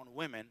down on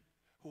women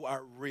who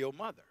are real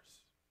mothers.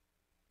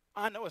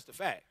 I know it's the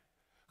fact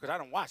because I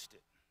done watched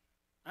it.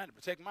 I had to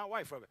protect my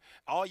wife from it.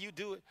 All you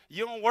do,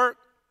 you don't work.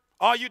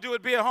 All you do is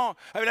be at home.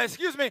 I mean,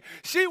 excuse me,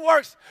 she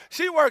works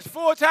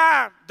full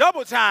time,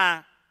 double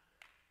time.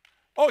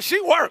 Oh, she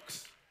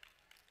works.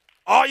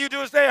 All you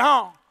do is stay at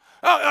home.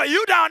 Oh,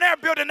 you down there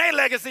building their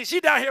legacy. She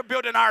down here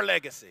building our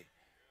legacy.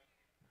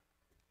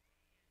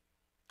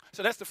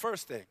 So that's the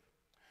first thing.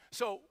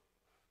 So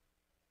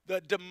the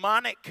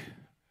demonic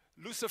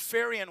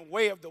Luciferian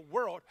way of the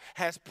world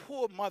has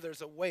pulled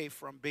mothers away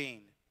from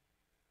being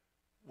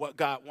what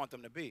God wants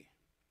them to be.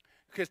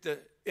 Because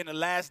in the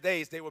last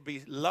days, they will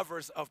be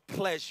lovers of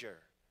pleasure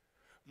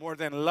more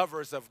than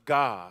lovers of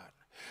God.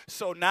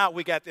 So now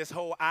we got this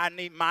whole I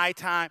need my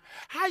time.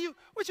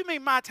 What you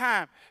mean my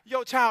time?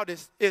 Your child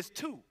is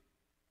 2.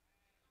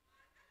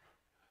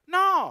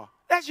 No,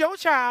 that's your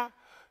child.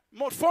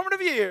 Most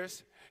formative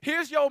years.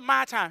 Here's your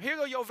my time. Here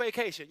go your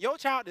vacation. Your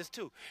child is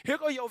 2. Here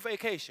go your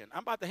vacation.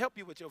 I'm about to help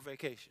you with your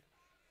vacation.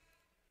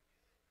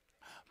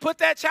 Put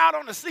that child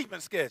on a sleeping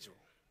schedule.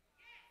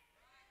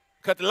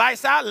 Cut the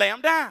lights out, lay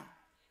them down.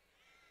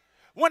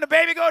 When the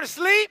baby go to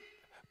sleep,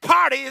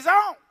 party is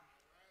on.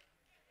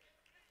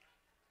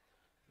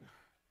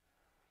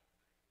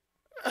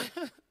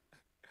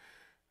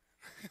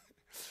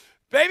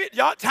 Baby,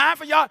 y'all, time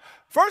for y'all.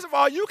 First of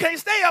all, you can't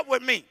stay up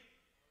with me.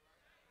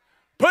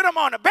 Put them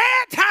on a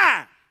bad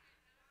time.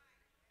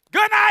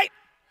 Good night.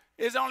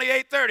 It's only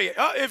 8:30.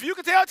 If you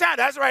can tell time,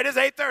 that's right, it's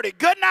 8:30.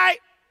 Good night.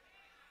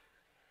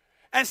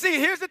 And see,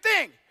 here's the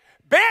thing.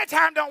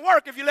 Bedtime don't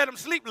work if you let them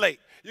sleep late.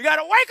 You got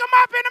to wake them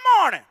up in the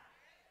morning.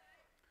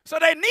 So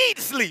they need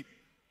sleep.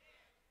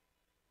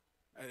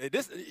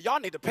 Y'all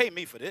need to pay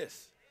me for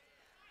this.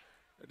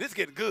 This is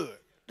getting good.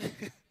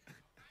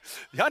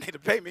 Y'all need to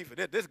pay me for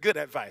this. This is good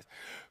advice.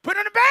 Put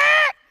in the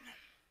bed.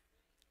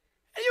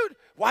 And you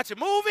watch a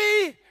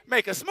movie,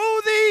 make a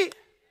smoothie,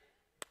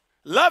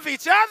 love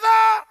each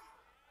other,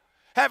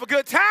 have a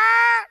good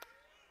time.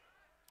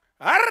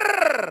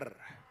 Arrgh.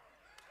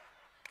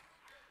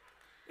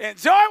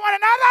 Enjoy one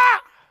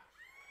another.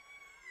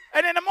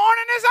 And in the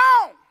morning it's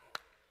on.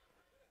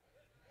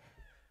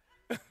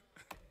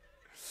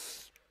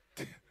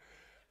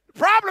 The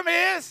problem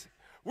is,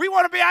 we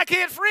want to be our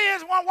kids'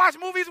 friends, want to watch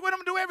movies with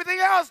them, do everything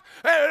else.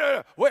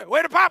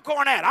 Where the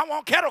popcorn at? I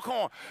want kettle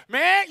corn.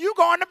 Man, you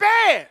going to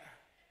bed.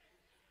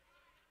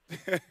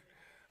 I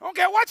don't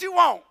care what you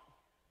want.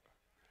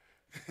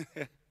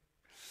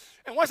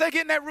 And once they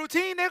get in that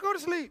routine, they'll go to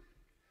sleep.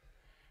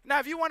 Now,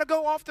 if you want to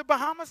go off to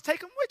Bahamas,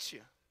 take them with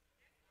you.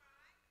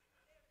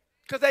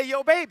 Because they're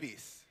your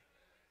babies.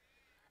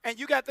 And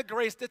you got the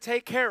grace to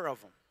take care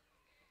of them.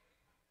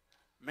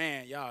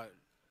 Man, y'all,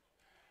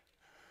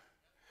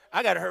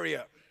 I got to hurry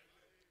up.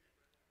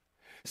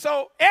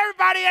 So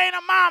everybody ain't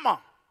a mama.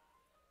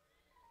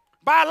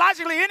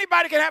 Biologically,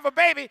 anybody can have a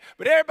baby,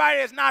 but everybody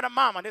is not a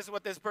mama. This is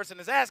what this person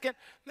is asking.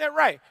 They're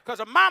right,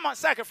 because a mama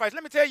sacrifice.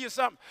 Let me tell you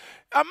something.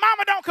 A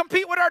mama don't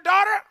compete with her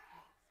daughter.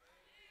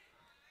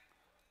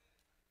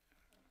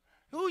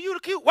 Who you the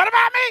cute? What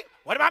about me?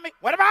 What about me?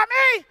 What about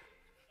me?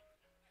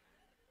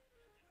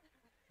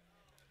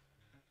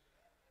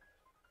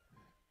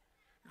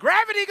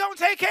 Gravity gonna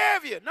take care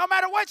of you, no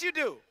matter what you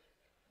do.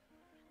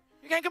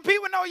 You can't compete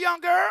with no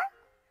young girl.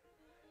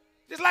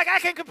 Just like I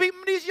can't compete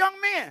with these young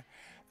men.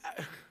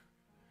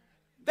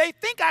 They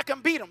think I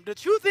can beat them. The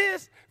truth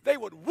is, they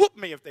would whoop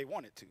me if they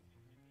wanted to.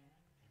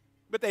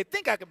 But they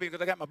think I can beat them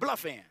because I got my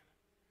bluff in.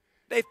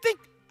 They think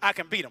I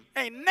can beat them.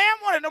 Ain't damn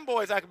one of them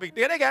boys I can beat.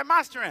 They got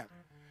my strength.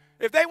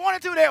 If they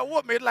wanted to, they'll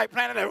whoop me. It's like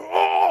Planet Earth.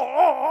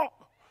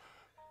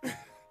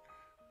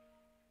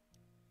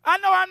 I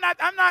know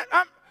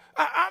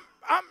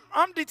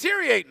I'm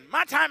deteriorating.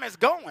 My time is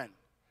going.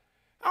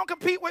 I don't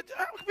compete with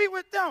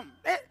them.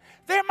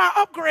 They're my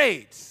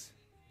upgrades.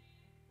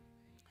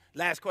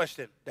 Last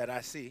question that I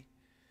see.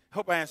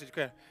 Hope I answered your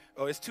question.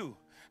 Oh, it's 2.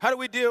 How do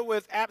we deal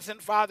with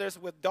absent fathers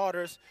with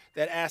daughters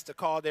that ask to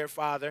call their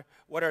father?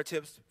 What are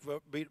tips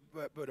for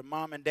the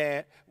mom and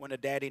dad when the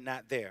daddy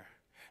not there?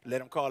 Let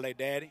them call their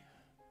daddy.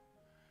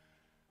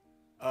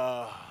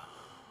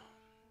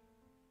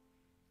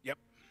 Yep.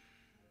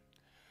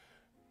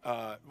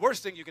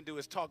 Worst thing you can do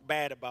is talk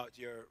bad about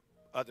your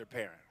other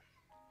parent,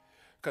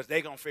 because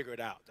they're going to figure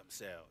it out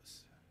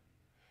themselves.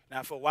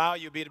 Now, for a while,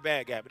 you'll be the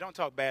bad guy, but don't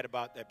talk bad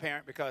about that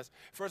parent, because,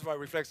 first of all, it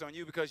reflects on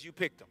you because you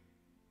picked them.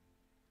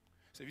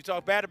 So if you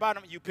talk bad about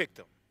them, you picked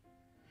them.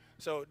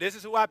 So this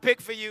is who I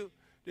picked for you.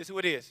 This is who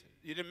it is.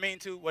 You didn't mean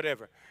to,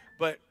 whatever.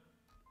 But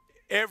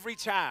every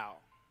child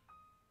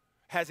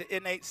has an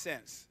innate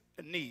sense,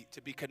 a need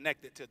to be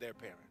connected to their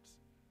parents.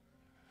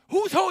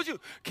 Who told you?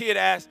 Kid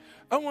asked,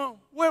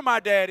 where my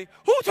daddy?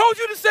 Who told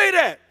you to say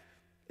that?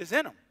 It's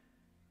in them.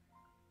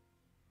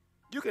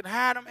 You can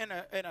hide them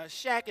in a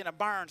shack in a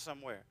barn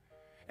somewhere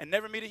and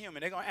never meet a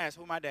human. They're going to ask,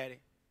 who my daddy?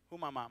 Who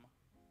my mama?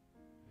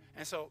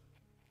 And so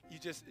you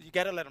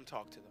got to let them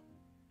talk to them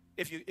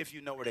if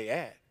you know where they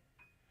at.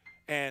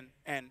 And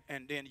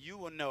then you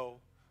will know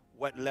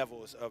what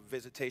levels of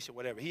visitation,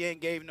 whatever. He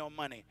ain't gave no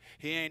money.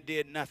 He ain't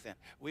did nothing.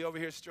 We over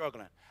here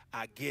struggling.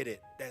 I get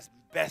it. That's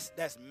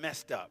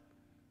messed up.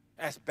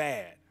 That's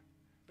bad.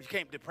 But you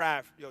can't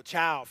deprive your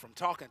child from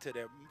talking to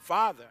their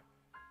father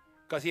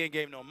because he ain't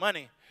gave no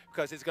money,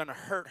 because it's going to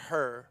hurt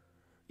her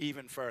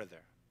even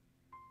further.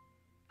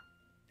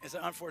 It's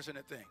an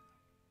unfortunate thing.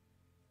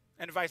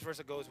 And the vice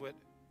versa goes with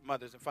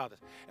mothers and fathers.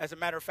 As a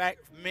matter of fact,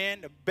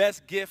 men, the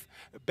best gift,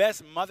 the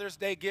best Mother's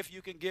Day gift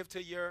you can give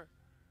to your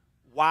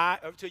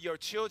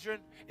children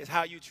is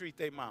how you treat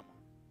their mama.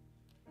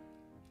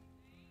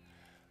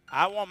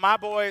 I want my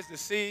boys to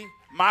see,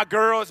 my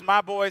girls,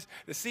 my boys,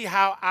 to see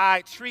how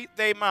I treat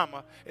their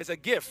mama. It's a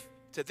gift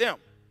to them,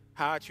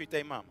 how I treat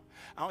their mama.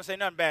 I don't say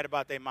nothing bad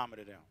about their mama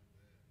to them.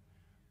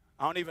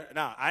 I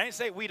didn't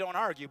say we don't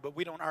argue, but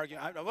we don't argue.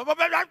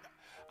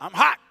 I'm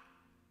hot,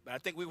 but I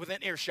think we're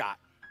within earshot.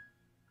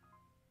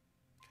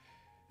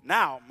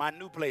 Now, my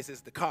new place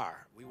is the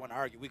car. We want to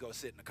argue, we go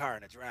sit in the car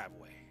in the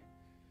driveway.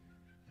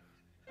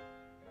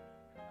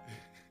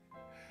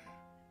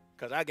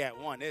 Because I got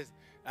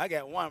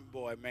one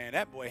boy, man.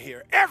 That boy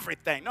hear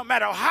everything, no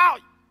matter how.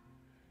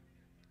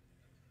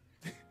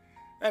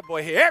 That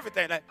boy hear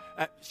everything.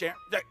 Sharon,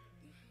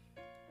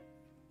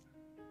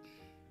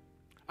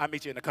 I'll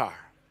meet you in the car.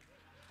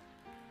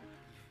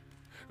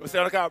 Go sit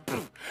in the car.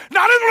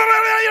 Now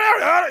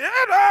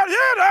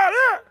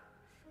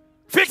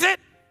fix it.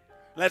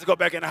 Let's go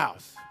back in the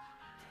house.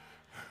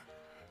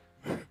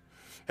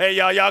 Hey,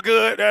 y'all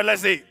good?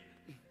 Let's eat.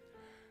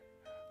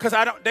 Because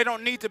they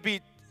don't need to be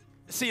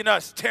seeing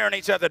us tearing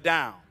each other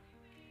down.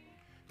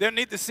 They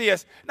need to see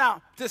us.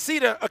 Now, to see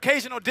the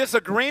occasional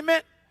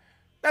disagreement,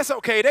 that's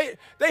okay.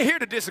 They hear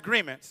the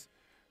disagreements.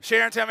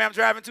 Sharon tell me I'm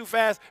driving too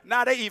fast.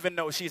 Now they even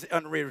know she's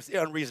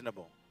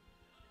unreasonable.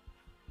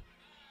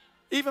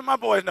 Even my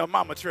boys know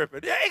mama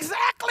tripping. Yeah,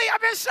 exactly.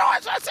 I've been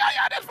trying to tell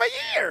y'all this for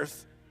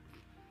years.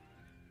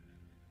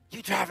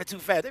 You driving too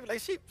fast. They be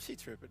like, she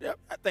tripping. Yep,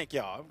 I thank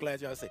y'all. I'm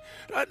glad y'all see.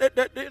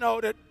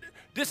 The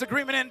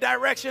disagreement in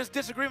directions,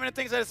 disagreement in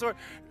things of that sort,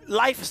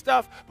 life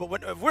stuff.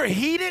 But if we're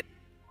heated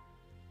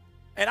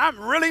and I'm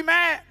really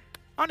mad,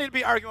 I don't need to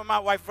be arguing with my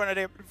wife in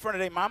front of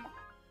their mama.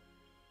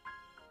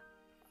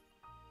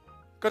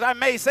 Because I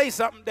may say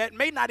something that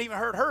may not even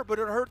hurt her, but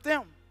it'll hurt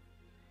them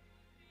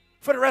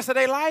for the rest of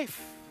their life.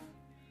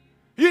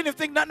 You didn't even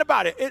think nothing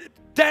about it. It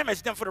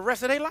damaged them for the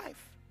rest of their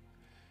life.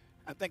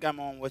 I think I'm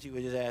on what you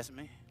just asked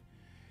me.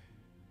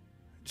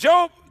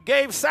 Job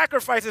gave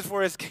sacrifices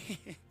for his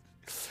kids.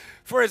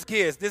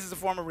 This is a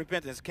form of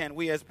repentance. Can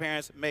we as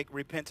parents make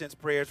repentance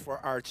prayers for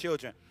our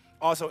children?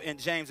 Also in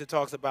James it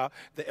talks about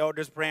the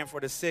elders praying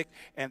for the sick,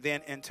 and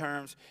then in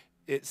turn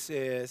it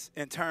says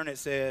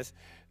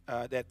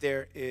that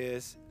there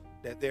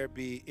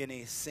be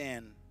any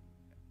sin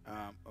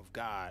of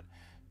God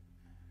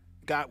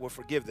will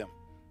forgive them.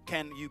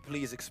 Can you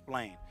please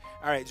explain?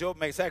 All right, Job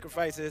made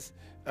sacrifices.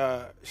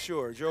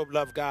 Sure, Job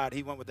loved God.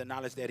 He went with the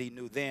knowledge that he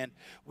knew then.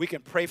 We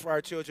can pray for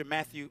our children.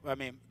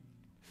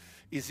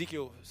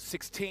 Ezekiel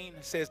 16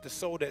 says, the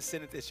soul that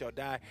sinneth it shall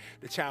die.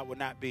 The child will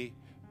not be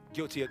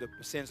guilty of the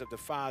sins of the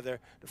father.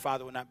 The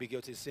father will not be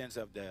guilty of the sins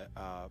of the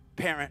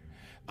parent.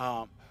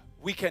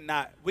 We can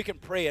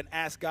pray and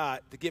ask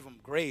God to give them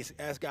grace,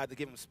 ask God to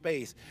give them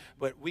space,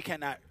 but we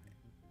cannot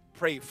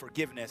pray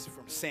forgiveness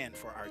from sin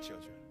for our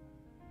children.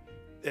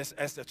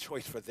 That's a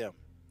choice for them.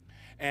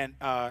 And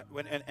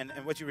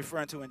what you're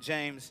referring to in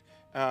James,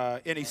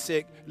 any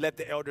sick, let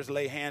the elders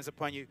lay hands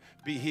upon you,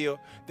 be healed.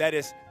 That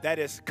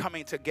is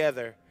coming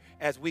together.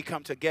 As we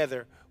come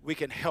together, we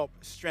can help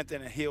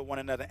strengthen and heal one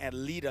another and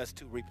lead us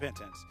to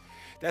repentance.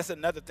 That's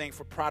another thing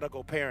for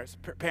prodigal parents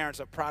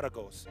of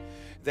prodigals,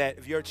 that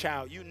if you're a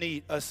child, you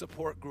need a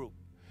support group.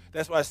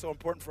 That's why it's so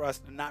important for us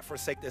to not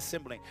forsake the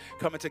assembling,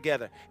 coming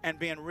together and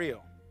being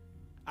real.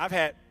 I've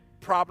had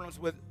problems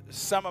with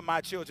some of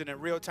my children in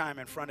real time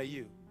in front of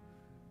you.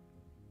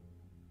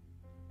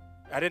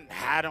 I didn't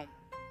hide them,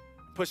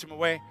 push them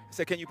away. I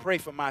said, can you pray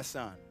for my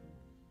son?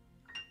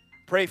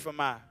 Pray for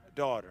my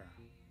daughter.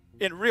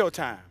 In real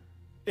time,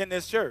 in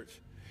this church.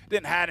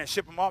 Didn't hide and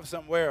ship them off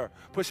somewhere or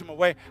push them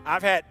away.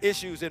 I've had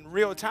issues in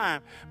real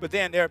time, but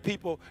then there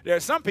are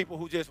some people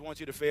who just want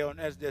you to fail, and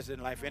that's just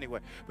in life anyway.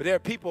 But there are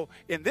people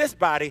in this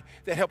body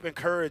that help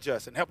encourage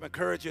us and help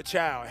encourage your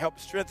child, help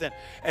strengthen,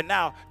 and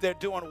now they're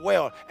doing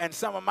well. And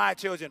some of my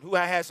children who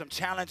I had some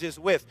challenges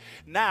with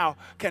now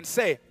can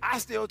say, I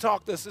still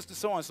talk to Sister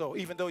So-and-so,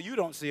 even though you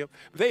don't see them,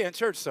 but they're in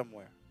church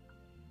somewhere.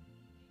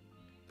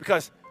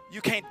 Because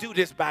you can't do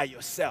this by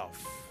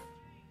yourself.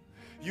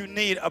 You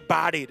need a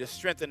body to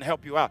strengthen and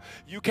help you out.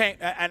 You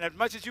can't, and as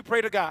much as you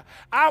pray to God,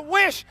 I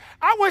wish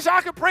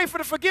I could pray for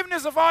the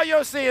forgiveness of all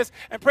your sins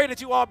and pray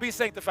that you all be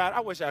sanctified. I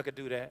wish I could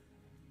do that,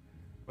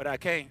 but I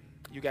can't.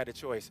 You got a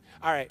choice.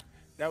 All right,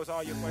 that was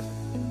all your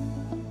questions.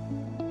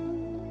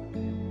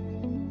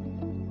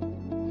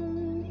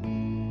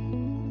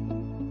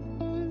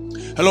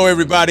 Hello,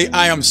 everybody.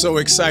 I am so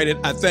excited.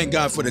 I thank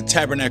God for the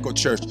Tabernacle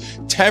Church.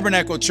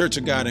 Tabernacle Church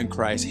of God in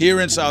Christ here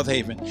in South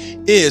Haven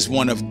is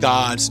one of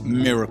God's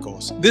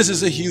miracles. This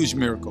is a huge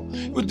miracle.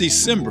 It was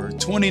December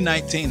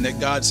 2019 that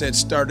God said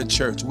start a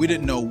church. We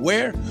didn't know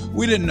where,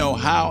 we didn't know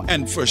how,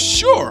 and for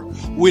sure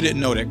we didn't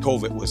know that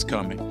COVID was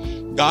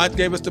coming. God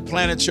gave us the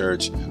plant a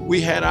church.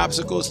 We had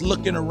obstacles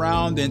looking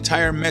around the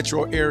entire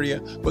metro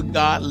area, but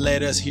God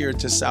led us here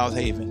to South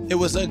Haven. It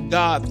was a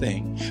God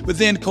thing. But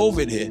then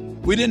COVID hit.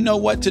 We didn't know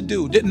what to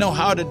do, didn't know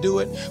how to do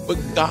it, but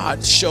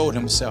God showed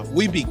himself.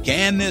 We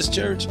began this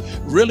church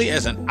really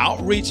as an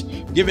outreach,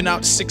 giving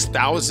out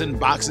 6,000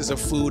 boxes of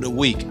food a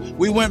week.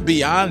 We went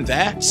beyond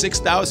that,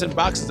 6,000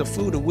 boxes of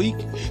food a week,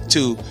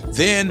 to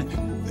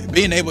then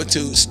being able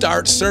to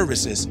start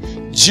services.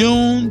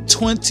 June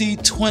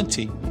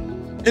 2020,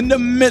 in the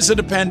midst of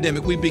the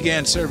pandemic, we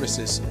began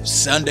services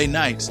Sunday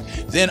nights.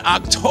 Then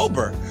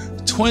October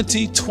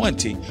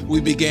 2020,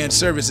 we began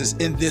services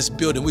in this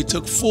building. We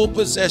took full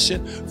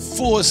possession,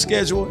 full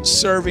schedule,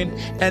 serving,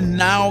 and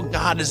now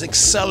God is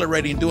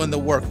accelerating doing the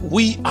work.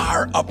 We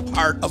are a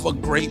part of a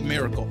great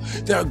miracle.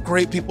 There are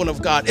great people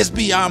of God. It's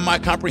beyond my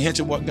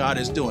comprehension what God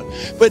is doing.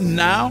 But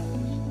now,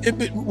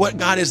 what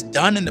God has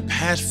done in the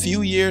past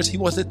few years, he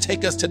wants to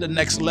take us to the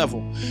next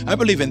level. I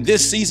believe in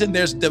this season,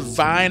 there's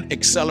divine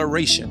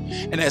acceleration.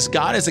 And as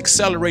God is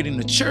accelerating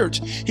the church,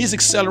 he's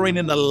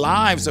accelerating the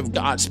lives of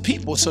God's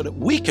people so that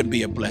we can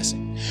be a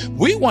blessing.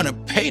 We want to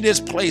pay this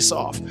place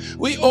off.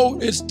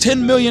 It's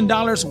 $10 million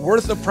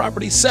worth of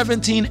property,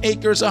 17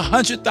 acres,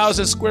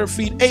 100,000 square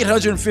feet,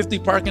 850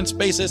 parking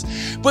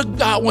spaces. But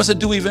God wants to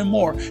do even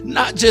more,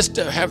 not just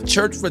to have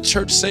church for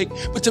church's sake,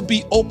 but to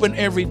be open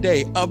every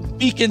day, a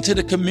beacon to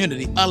the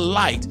community, a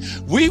light.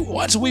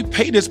 Once we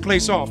pay this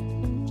place off,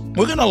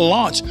 we're going to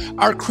launch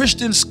our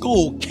Christian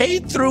school, K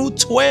through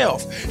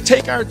 12.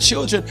 Take our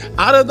children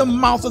out of the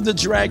mouth of the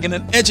dragon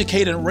and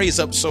educate and raise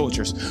up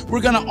soldiers.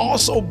 We're going to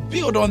also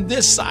build on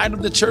this side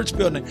of the church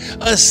building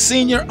a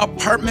senior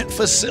apartment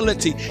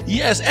facility.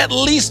 Yes, at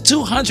least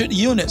 200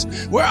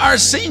 units where our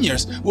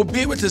seniors will be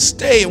able to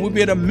stay and we'll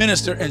be able to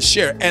minister and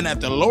share. And at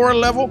the lower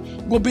level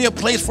will be a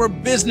place for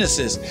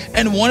businesses.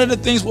 And one of the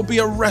things will be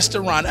a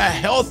restaurant, a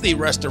healthy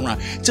restaurant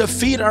to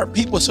feed our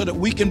people so that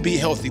we can be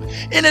healthy.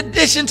 In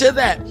addition to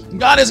that,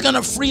 God is going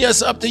to free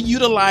us up to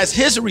utilize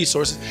his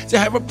resources to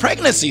have a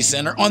pregnancy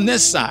center on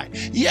this side.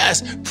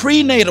 Yes,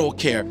 prenatal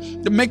care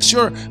to make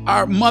sure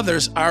our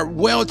mothers are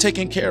well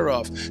taken care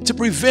of, to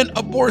prevent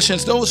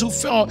abortions. Those who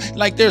feel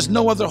like there's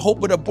no other hope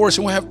but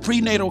abortion will have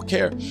prenatal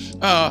care,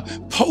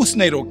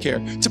 postnatal care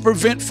to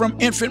prevent from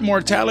infant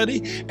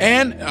mortality,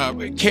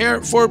 and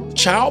care for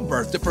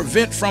childbirth to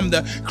prevent from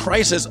the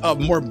crisis of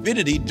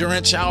morbidity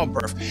during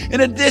childbirth. In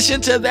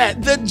addition to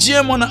that, the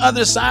gym on the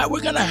other side, we're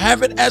going to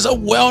have it as a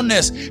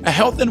wellness, a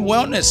health and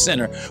wellness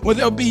center where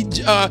there'll be,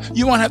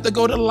 you won't have to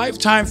go to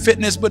Lifetime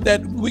Fitness, but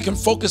that we can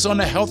focus on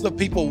the health of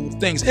people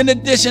things. In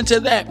addition to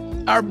that,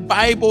 our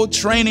Bible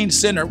training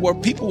center where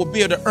people will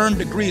be able to earn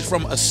degrees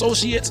from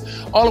associates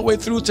all the way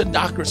through to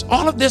doctors.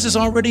 All of this is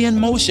already in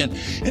motion.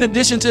 In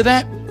addition to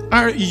that,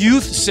 our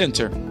youth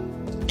center,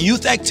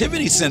 Youth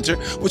Activity Center,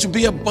 which will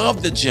be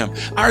above the gym.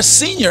 Our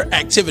Senior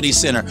Activity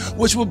Center,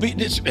 which will be,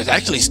 it's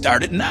actually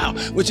started now,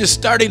 which is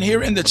starting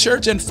here in the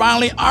church. And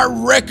finally, our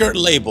record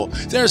label.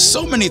 There are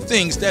so many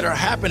things that are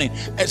happening.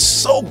 It's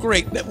so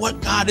great that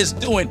what God is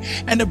doing.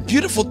 And the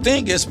beautiful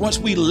thing is once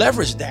we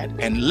leverage that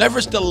and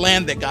leverage the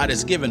land that God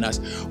has given us,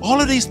 all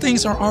of these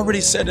things are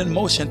already set in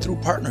motion through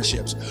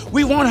partnerships.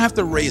 We won't have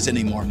to raise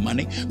any more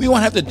money. We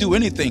won't have to do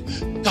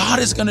anything. God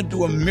is going to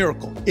do a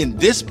miracle in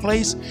this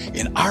place,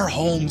 in our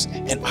homes,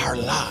 in our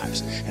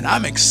lives. And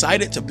I'm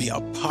excited to be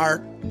a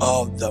part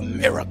of the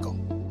miracle.